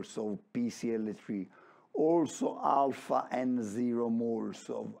 moles of PCl3, also alpha N0 moles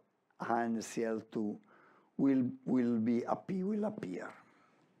of NCl2 will appear.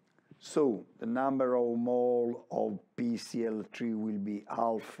 So the number of mole of PCl3 will be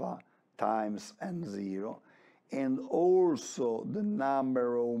alpha times N0, and also the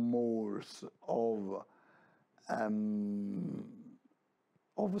number of moles of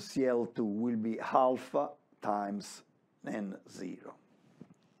Cl2 will be alpha times N0.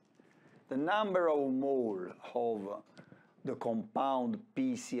 The number of mole of the compound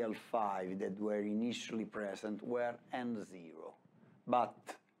PCl5 that were initially present were N0,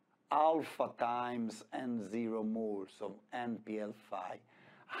 but alpha times N0 moles of NPL5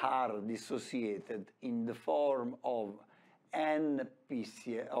 are dissociated in the form of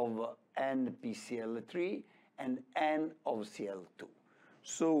NPCl3 and N of Cl2.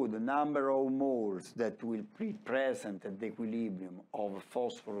 So the number of moles that will be present at the equilibrium of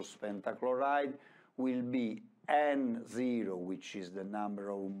phosphorus pentachloride will be N0, which is the number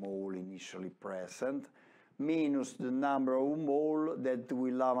of mole initially present, minus the number of mole that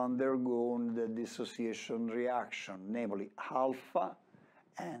will have undergone the dissociation reaction, namely alpha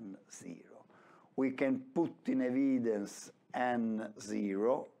N0. We can put in evidence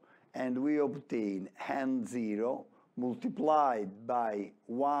N0, and we obtain N0 multiplied by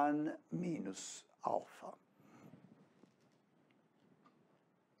 1 minus alpha.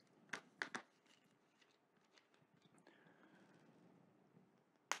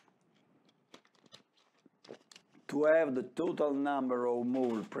 To have the total number of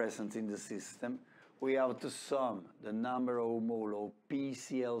mole present in the system, we have to sum the number of mole of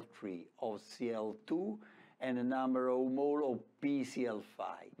PCl3 of Cl2 and the number of mole of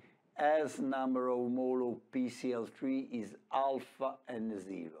PCl5. As number of mole of PCl3 is alpha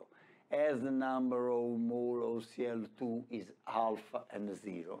N0, as the number of mole of Cl2 is alpha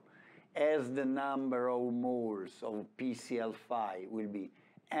N0, as the number of moles of PCl5 will be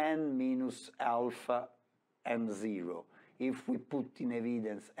N minus alpha N0. If we put in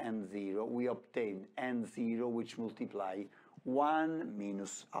evidence N0, we obtain N0, which multiply 1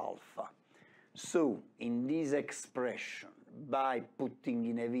 minus alpha. So, in this expression, by putting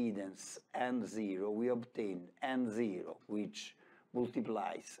in evidence N0, we obtain N0, which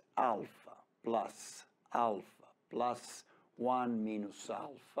multiplies alpha plus 1 minus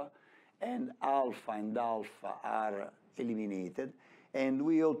alpha, and alpha are eliminated, and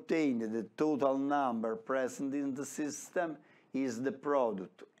we obtain that the total number present in the system is the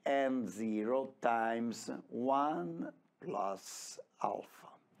product N0 times 1 plus alpha.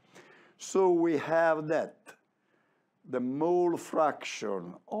 So we have that the mole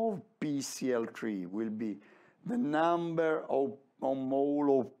fraction of PCl3 will be the number of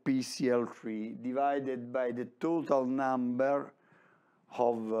mole of PCl3 divided by the total number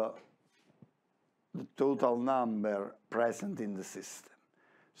present in the system.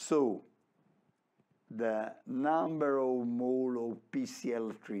 So the number of mole of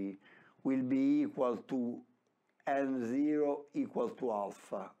PCl3 will be equal to N0 equal to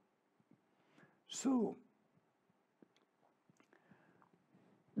alpha. So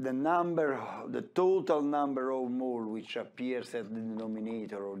the total number of mole which appears at the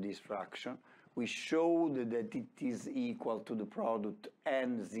denominator of this fraction we showed that it is equal to the product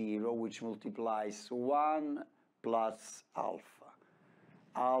N0, which multiplies 1 plus alpha.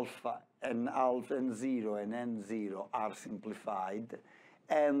 Alpha and N0 and N0 are simplified,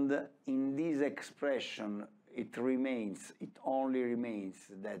 and in this expression it only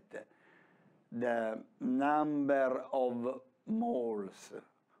remains that the number of moles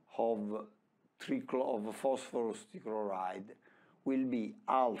of phosphorus trichloride will be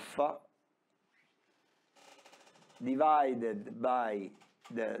alpha divided by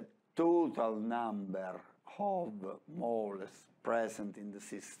the total number of moles present in the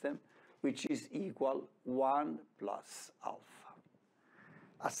system, which is equal 1 plus alpha.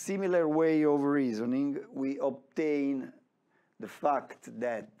 A similar way of reasoning, we obtain the fact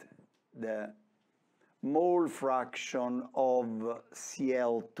that the mole fraction of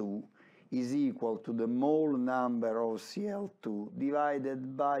Cl2 is equal to the mole number of Cl2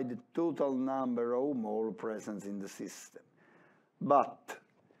 divided by the total number of mole present in the system. But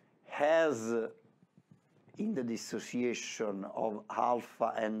as in the dissociation of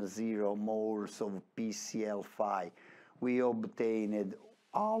alpha N0 moles of PCl5, we obtained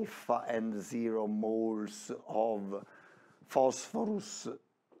alpha N0 moles of phosphorus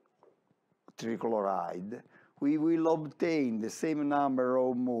trichloride, we will obtain the same number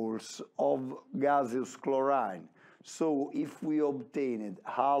of moles of gaseous chlorine. So if we obtained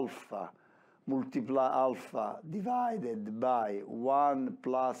alpha divided by 1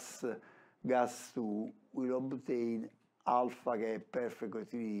 plus gas 2, we'll obtain alpha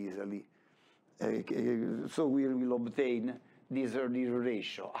perfectly easily. So we will obtain this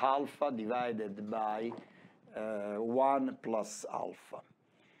ratio, alpha divided by 1 plus alpha.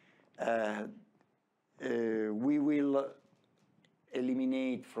 We will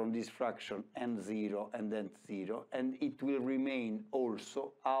eliminate from this fraction N0 and N0, and it will remain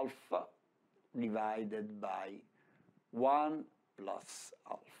also alpha divided by 1 plus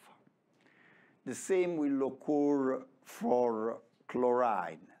alpha. The same will occur for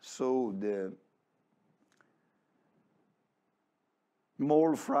chlorine. So the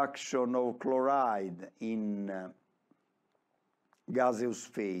mole fraction of chloride in gaseous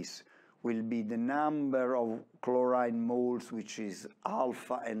phase will be the number of chlorine moles, which is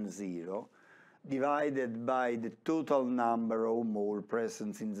alpha N0, divided by the total number of mole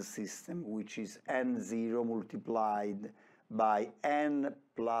present in the system, which is N0 multiplied by N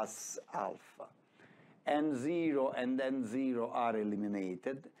plus alpha. N0 and N0 are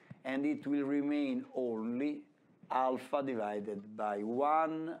eliminated, and it will remain only alpha divided by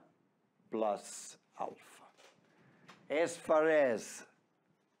 1 plus alpha. As far as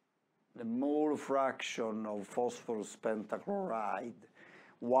the mole fraction of phosphorus pentachloride,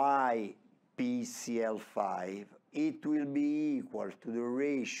 YpCl5, it will be equal to the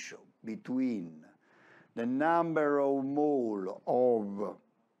ratio between the number of mole of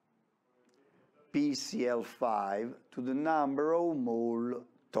PCl5 to the number of mole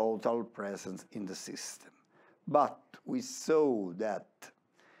total present in the system. But we saw that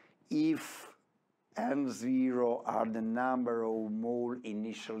if N0 are the number of mole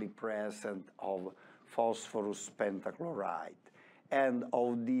initially present of phosphorus pentachloride, and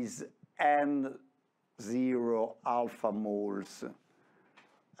of these N0 alpha moles,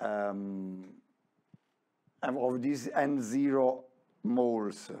 of these N0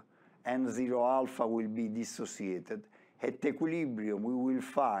 moles, N0 alpha will be dissociated. At equilibrium, we will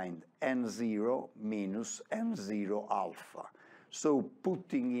find N0 minus N0 alpha. So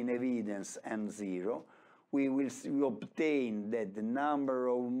putting in evidence N0, we will obtain that the number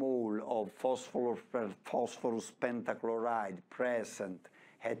of mole of phosphorus pentachloride present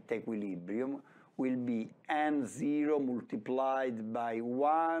at equilibrium will be N0 multiplied by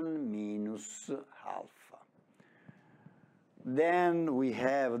 1 minus alpha. Then we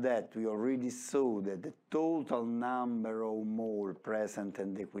have that, we already saw that the total number of mole present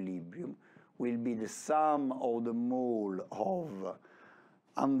at equilibrium will be the sum of the mole of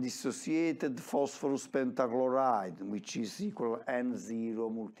undissociated phosphorus pentachloride, which is equal to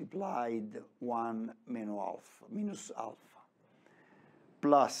N0 multiplied 1 minus alpha,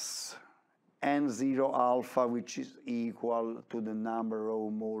 plus N0 alpha, which is equal to the number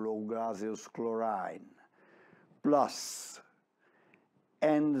of mole of gaseous chlorine, plus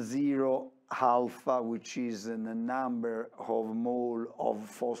N0 alpha, which is the number of mole of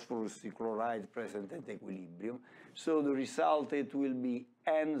phosphorus trichloride present at equilibrium. So the result, it will be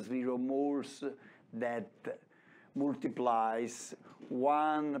N0 moles that multiplies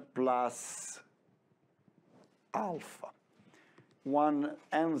 1 plus alpha.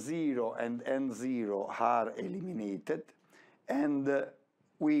 N0 and N0 are eliminated, and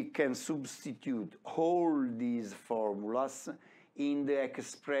we can substitute all these formulas in the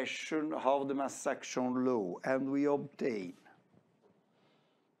expression of the mass action law, and we obtain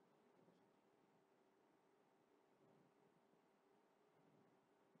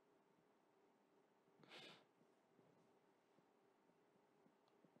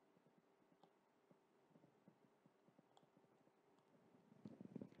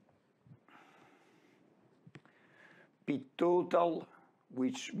P total,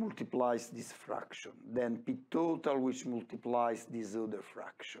 which multiplies this fraction, then P total, which multiplies this other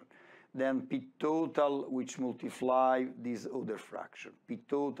fraction, then P total, which multiply this other fraction. P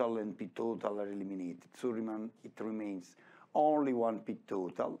total and P total are eliminated, so it remains only one P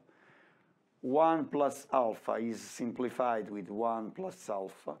total. 1 plus alpha is simplified with 1 plus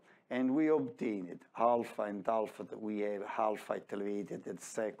alpha, and we obtained alpha and alpha, we have alpha elevated at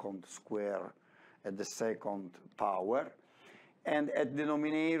second square, at the second power, and at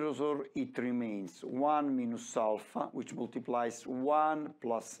denominator it remains 1 minus alpha, which multiplies 1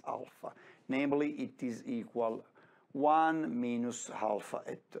 plus alpha, namely it is equal 1 minus alpha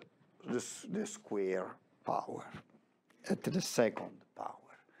at the square power, at the second power.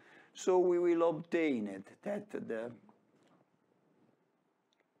 So we will obtain it that the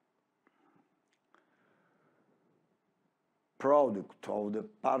product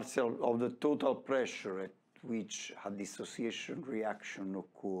of the total pressure at which a dissociation reaction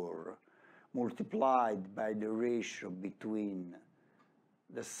occurs, multiplied by the ratio between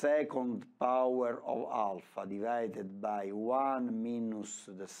the second power of alpha divided by 1 minus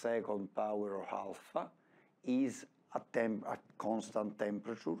the second power of alpha, is at constant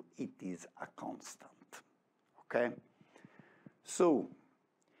temperature. It is a constant. Okay? So,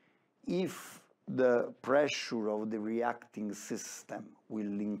 if the pressure of the reacting system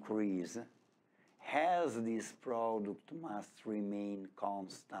will increase, as this product must remain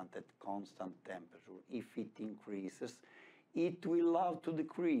constant at constant temperature. If it increases, it will have to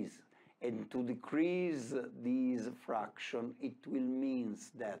decrease. And to decrease this fraction, it will mean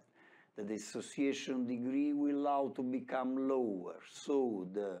that the dissociation degree will have to become lower. So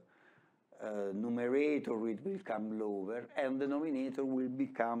the numerator will become lower and the denominator will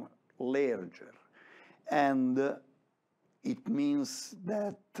become larger. And it means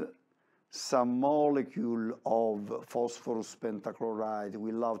that some molecule of phosphorus pentachloride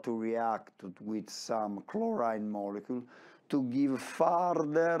will have to react with some chlorine molecule to give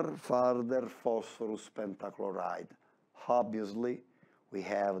further phosphorus pentachloride. Obviously, we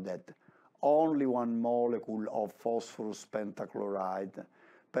have that only one molecule of phosphorus pentachloride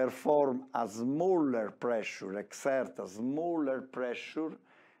perform a smaller pressure, exert a smaller pressure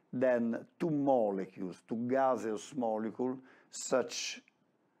than two molecules, two gaseous molecules, such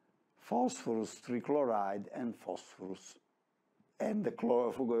phosphorus trichloride and phosphorus and the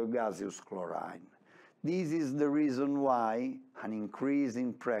gaseous chlorine. This is the reason why an increase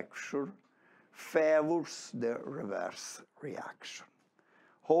in pressure favors the reverse reaction.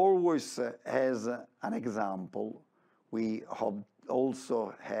 Always as an example, we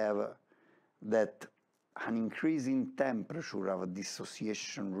also have that an increase in temperature of a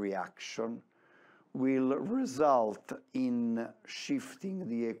dissociation reaction will result in shifting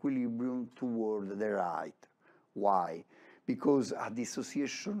the equilibrium toward the right. Why? Because a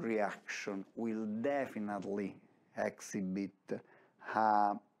dissociation reaction will definitely exhibit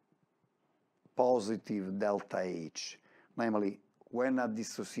a positive delta H. Namely, when a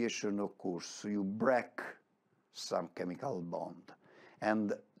dissociation occurs, you break some chemical bond.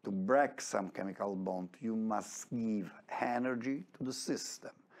 And to break some chemical bond, you must give energy to the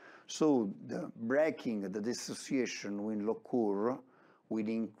system. So the breaking, the dissociation will occur with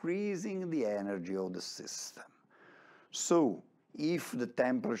increasing the energy of the system. So if the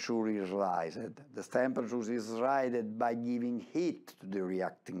temperature is raised, the temperature is raised by giving heat to the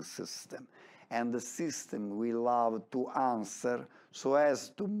reacting system, and the system will have to answer so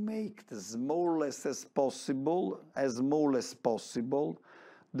as to make the smallest as possible,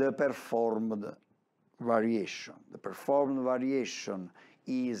 the performed variation. The performed variation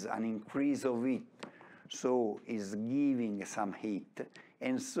is an increase of heat, so is giving some heat,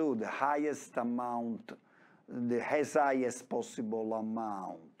 and so the highest amount, the highest possible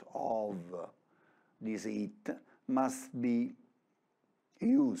amount of this heat must be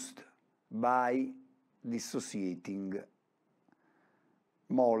used by dissociating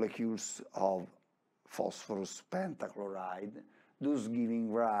molecules of phosphorus pentachloride, thus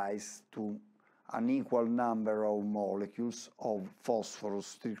giving rise to an equal number of molecules of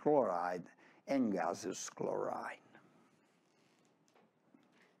phosphorus trichloride and gaseous chlorine.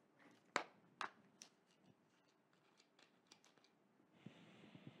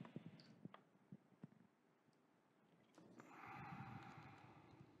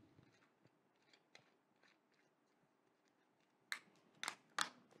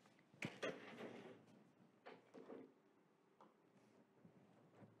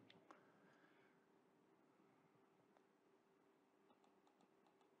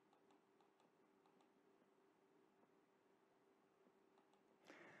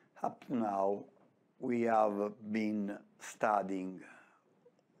 Up to now, we have been studying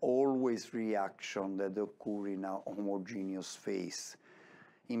always reaction that occur in a homogeneous phase.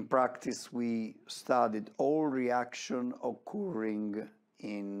 In practice, we studied all reaction occurring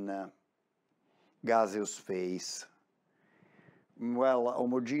in gaseous phase. Well,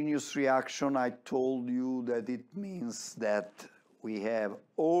 homogeneous reaction, I told you that it means that we have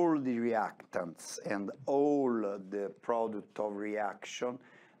all the reactants and all the product of reaction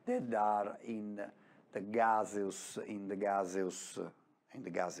that are in the gaseous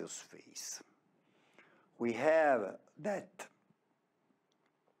phase. We have that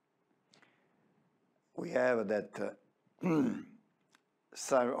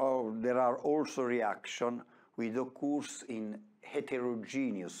so, there are also reactions which occurs in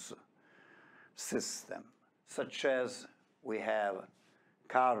heterogeneous system, such as we have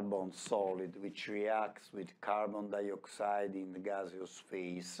carbon solid which reacts with carbon dioxide in the gaseous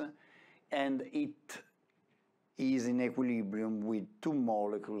phase, and it is in equilibrium with two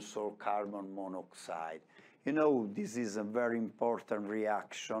molecules of carbon monoxide. You know, this is a very important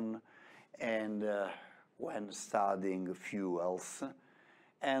reaction and when studying fuels,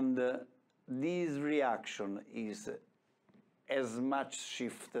 and this reaction is as much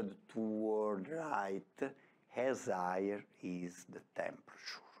shifted toward right as higher is the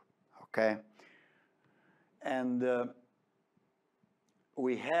temperature, okay? And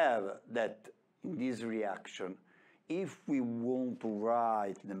we have that in this reaction, if we want to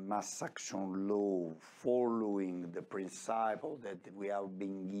write the mass action law following the principle that we have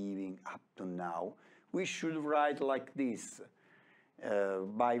been giving up to now, we should write like this.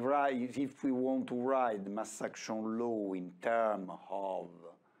 If we want to write the mass action law in terms of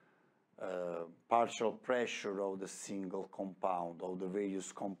partial pressure of the single compound, of the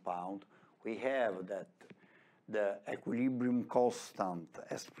various compound, we have that the equilibrium constant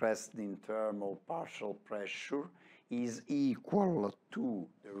expressed in terms of partial pressure is equal to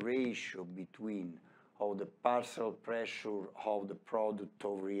the ratio between of the partial pressure of the product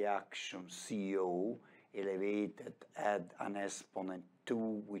of reaction CO elevated at an exponent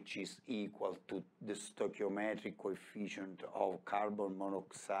 2, which is equal to the stoichiometric coefficient of carbon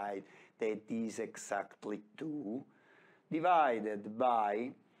monoxide, that is exactly 2, divided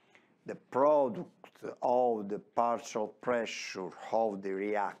by the product of the partial pressure of the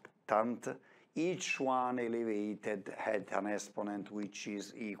reactant, each one elevated at an exponent which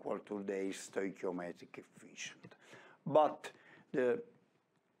is equal to their stoichiometric coefficient. But the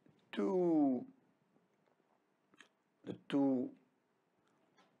two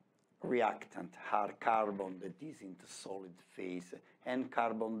reactants are carbon that is in the solid phase and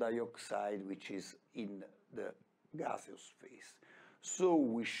carbon dioxide which is in the gaseous phase. So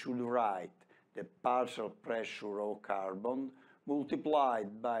we should write the partial pressure of carbon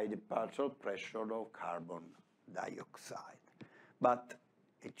multiplied by the partial pressure of carbon dioxide. But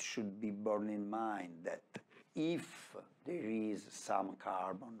it should be borne in mind that if there is some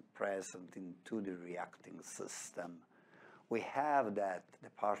carbon present into the reacting system, we have that the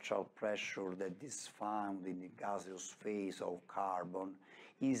partial pressure that is found in the gaseous phase of carbon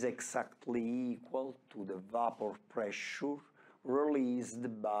is exactly equal to the vapor pressure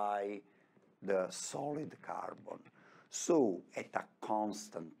released by the solid carbon. So at a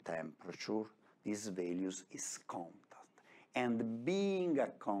constant temperature, this value is constant. And being a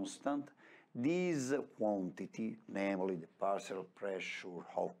constant, this quantity, namely the partial pressure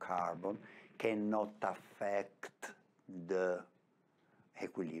of carbon, cannot affect the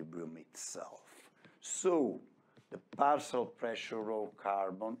equilibrium itself. So the partial pressure of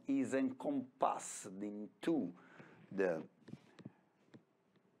carbon is encompassed into the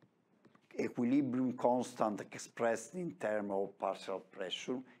equilibrium constant expressed in terms of partial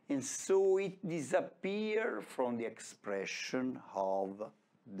pressure, and so it disappears from the expression of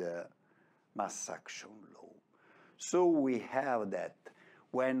the mass action law. So we have that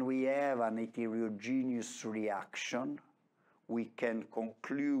when we have an heterogeneous reaction, we can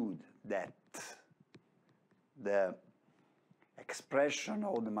conclude that the expression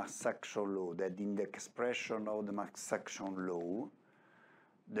of the mass action law, that in the expression of the mass action law,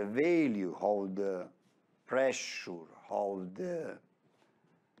 the value of the pressure of the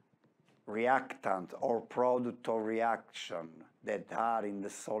reactant or product of reaction that are in the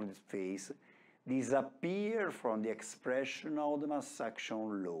solid phase disappear from the expression of the mass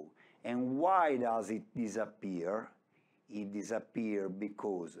action law. And why does it disappear? It disappears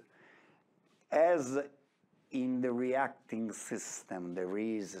because as in the reacting system there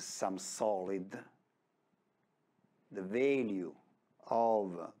is some solid, the value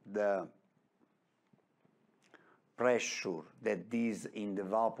of the pressure that is in the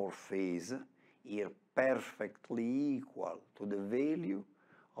vapor phase is perfectly equal to the value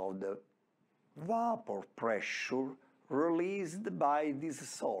of the vapor pressure released by this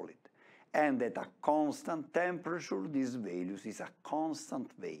solid. And at a constant temperature, this value is a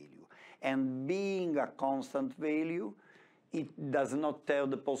constant value. And being a constant value, it does not have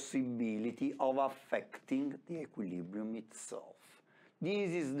the possibility of affecting the equilibrium itself.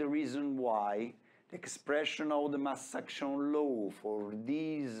 This is the reason why the expression of the mass action law for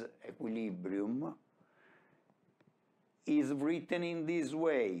this equilibrium is written in this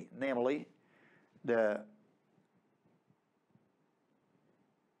way, namely, the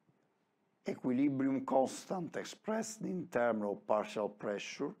equilibrium constant expressed in terms of partial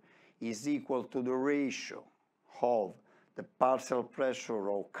pressure is equal to the ratio of the partial pressure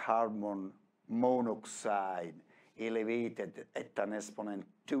of carbon monoxide elevated at an exponent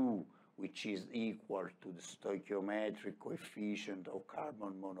 2, which is equal to the stoichiometric coefficient of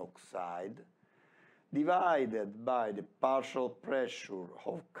carbon monoxide, divided by the partial pressure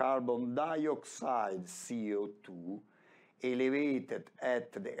of carbon dioxide, CO2, elevated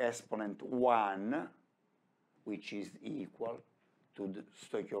at the exponent 1, which is equal to the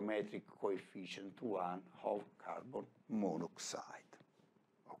stoichiometric coefficient 1 of carbon monoxide.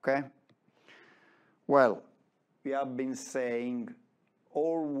 Okay? Well, we have been saying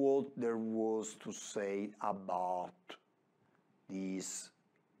all what there was to say about this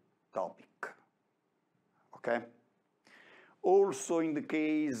topic. Okay? Also, in the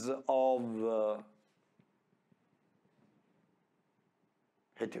case of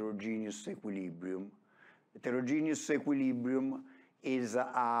heterogeneous equilibrium is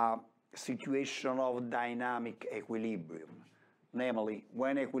a situation of dynamic equilibrium. Namely,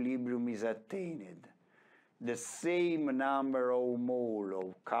 when equilibrium is attained, the same number of mole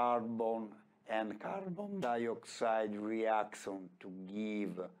of carbon and carbon dioxide reaction to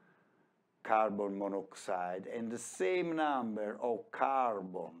give carbon monoxide, and the same number of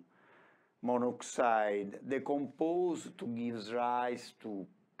carbon monoxide decomposed to give rise to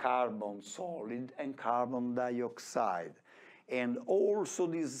carbon solid and carbon dioxide. And also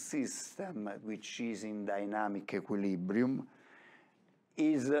this system, which is in dynamic equilibrium,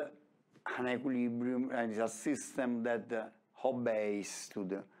 is an equilibrium and is a system that obeys to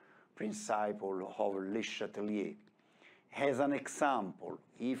the principle of Le Chatelier. As an example,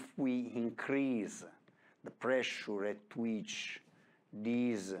 if we increase the pressure at which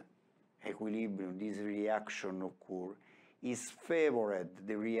this equilibrium, this reaction occurs, is favored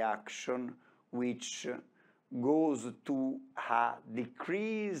the reaction which goes to a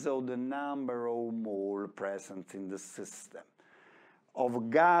decrease of the number of mole present in the system, of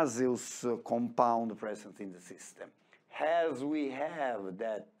gaseous compound present in the system. As we have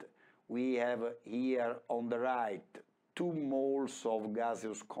here on the right 2 moles of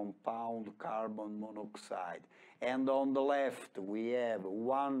gaseous compound carbon monoxide, and on the left we have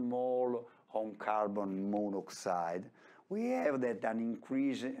 1 mole of carbon monoxide. We have that an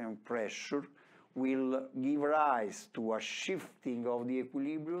increase in pressure will give rise to a shifting of the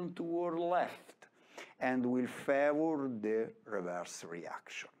equilibrium toward left and will favor the reverse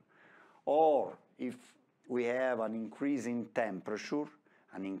reaction. Or if we have an increase in temperature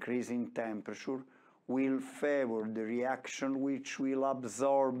will favor the reaction which will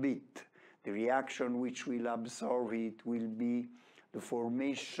absorb it. The reaction which will absorb it will be the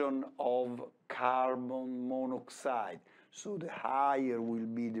formation of carbon monoxide. So the higher will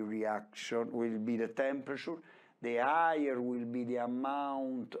be the reaction, will be the temperature, the higher will be the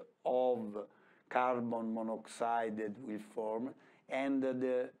amount of carbon monoxide that will form, and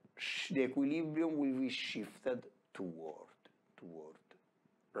the equilibrium will be shifted toward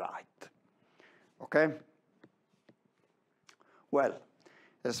right. Okay? Well,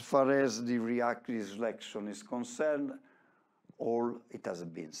 as far as the reactive selection is concerned, all it has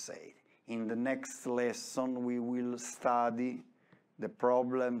been said. In the next lesson, we will study the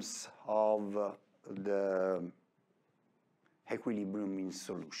problems of the equilibrium in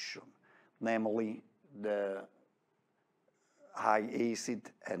solution, namely the high acid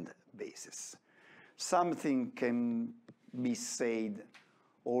and bases. Something can be said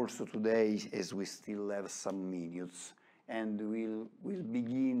also today, as we still have some minutes, and we'll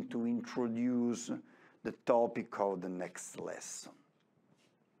begin to introduce the topic of the next lesson.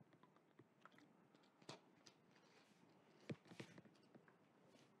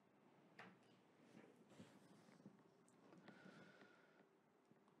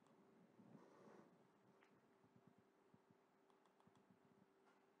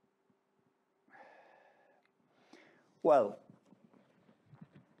 Well,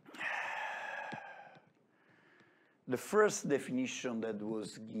 the first definition that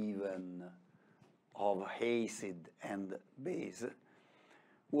was given of acid and base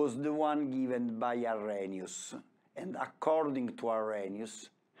was the one given by Arrhenius. And according to Arrhenius,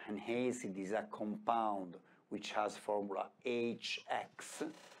 an acid is a compound which has formula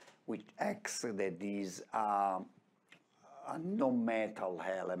HX, with X that is a non-metal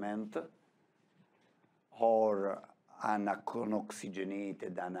element or an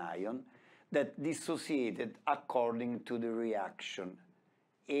unoxygenated anion that dissociated according to the reaction.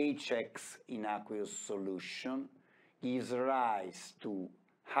 HX in aqueous solution gives rise to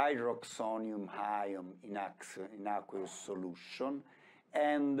hydroxonium ion in aqueous solution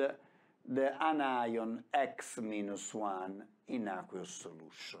and the anion X-1 in aqueous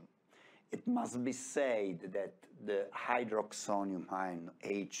solution. It must be said that the hydroxonium ion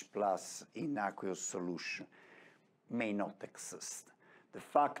H+ in aqueous solution may not exist. The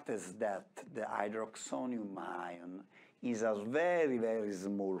fact is that the hydroxonium ion is a very, very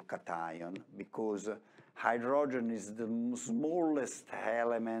small cation because hydrogen is the smallest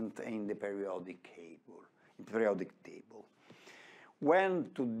element in the periodic table.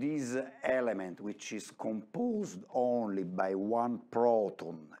 When to this element, which is composed only by one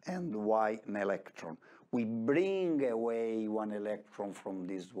proton and one electron, we bring away one electron from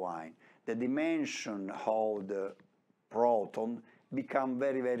this wine, the dimension of the proton become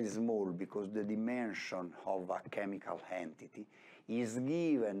very, very small because the dimension of a chemical entity is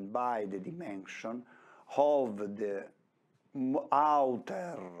given by the dimension of the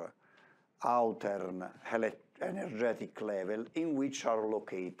outer energetic level in which are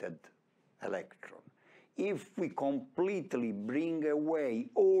located electrons. If we completely bring away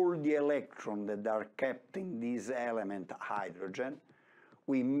all the electrons that are kept in this element hydrogen,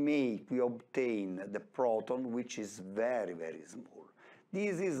 we obtain the proton, which is very, very small.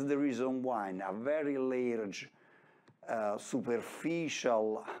 This is the reason why a very large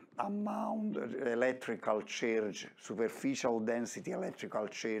superficial amount electrical charge, superficial density electrical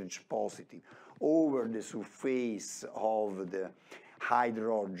charge positive over the surface of the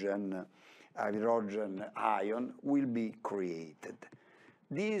hydrogen ion will be created.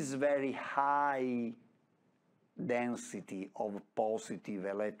 This very high density of positive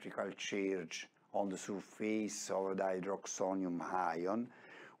electrical charge on the surface of the hydroxonium ion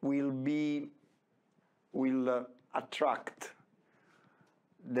will attract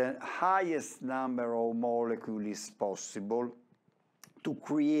the highest number of molecules possible to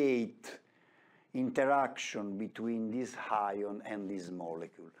create interaction between this ion and this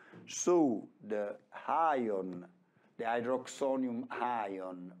molecule. So the hydroxonium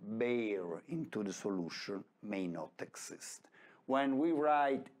ion bare into the solution may not exist. When we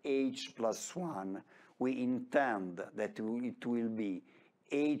write H+1, we intend that it will be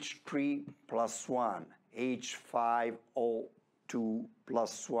H3+1,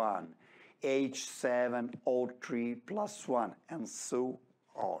 H5O2+1, H7O3+1, and so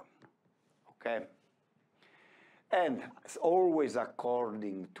on. Okay? And always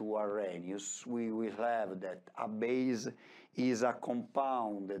according to Arrhenius, we will have that a base is a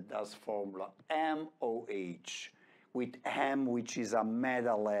compound that has formula MOH, with M, which is a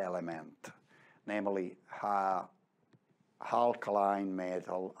metal element, namely alkaline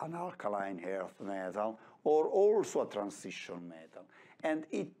metal, an alkaline earth metal, or also a transition metal. And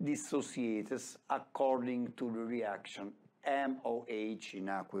it dissociates according to the reaction MOH in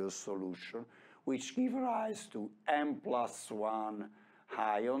aqueous solution, which give rise to M+1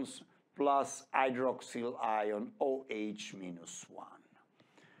 ions plus hydroxyl ion OH-1.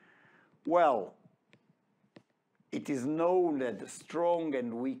 Well, it is known that strong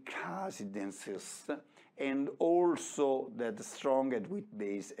and weak acid exist, and also that strong and weak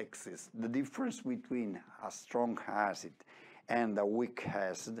base exist. The difference between a strong acid and a weak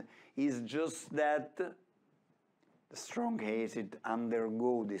acid is just that the strong acid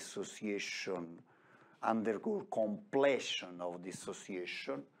undergo dissociation, undergo completion of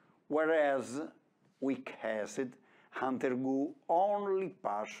dissociation, whereas weak acid undergo only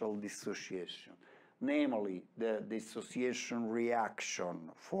partial dissociation. Namely, the dissociation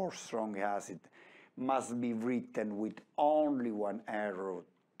reaction for strong acid must be written with only one arrow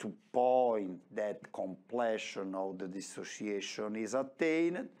to point that completion of the dissociation is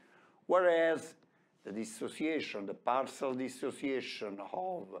attained, whereas the dissociation, the partial dissociation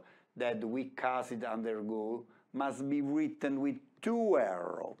of that weak acid undergo must be written with two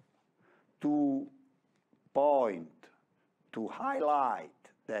arrows to point, to highlight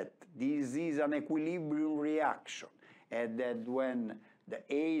that this is an equilibrium reaction, and that when the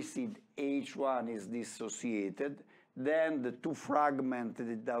acid H1 is dissociated, then the two fragments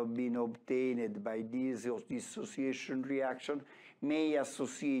that have been obtained by this dissociation reaction may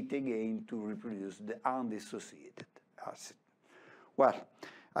associate again to reproduce the undissociated acid. Well,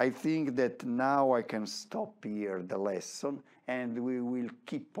 I think that now I can stop here the lesson, and we will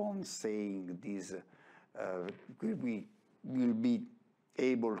keep on saying this. We will be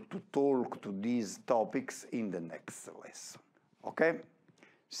able to talk to these topics in the next lesson. Okay?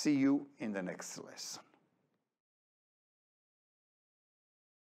 See you in the next lesson.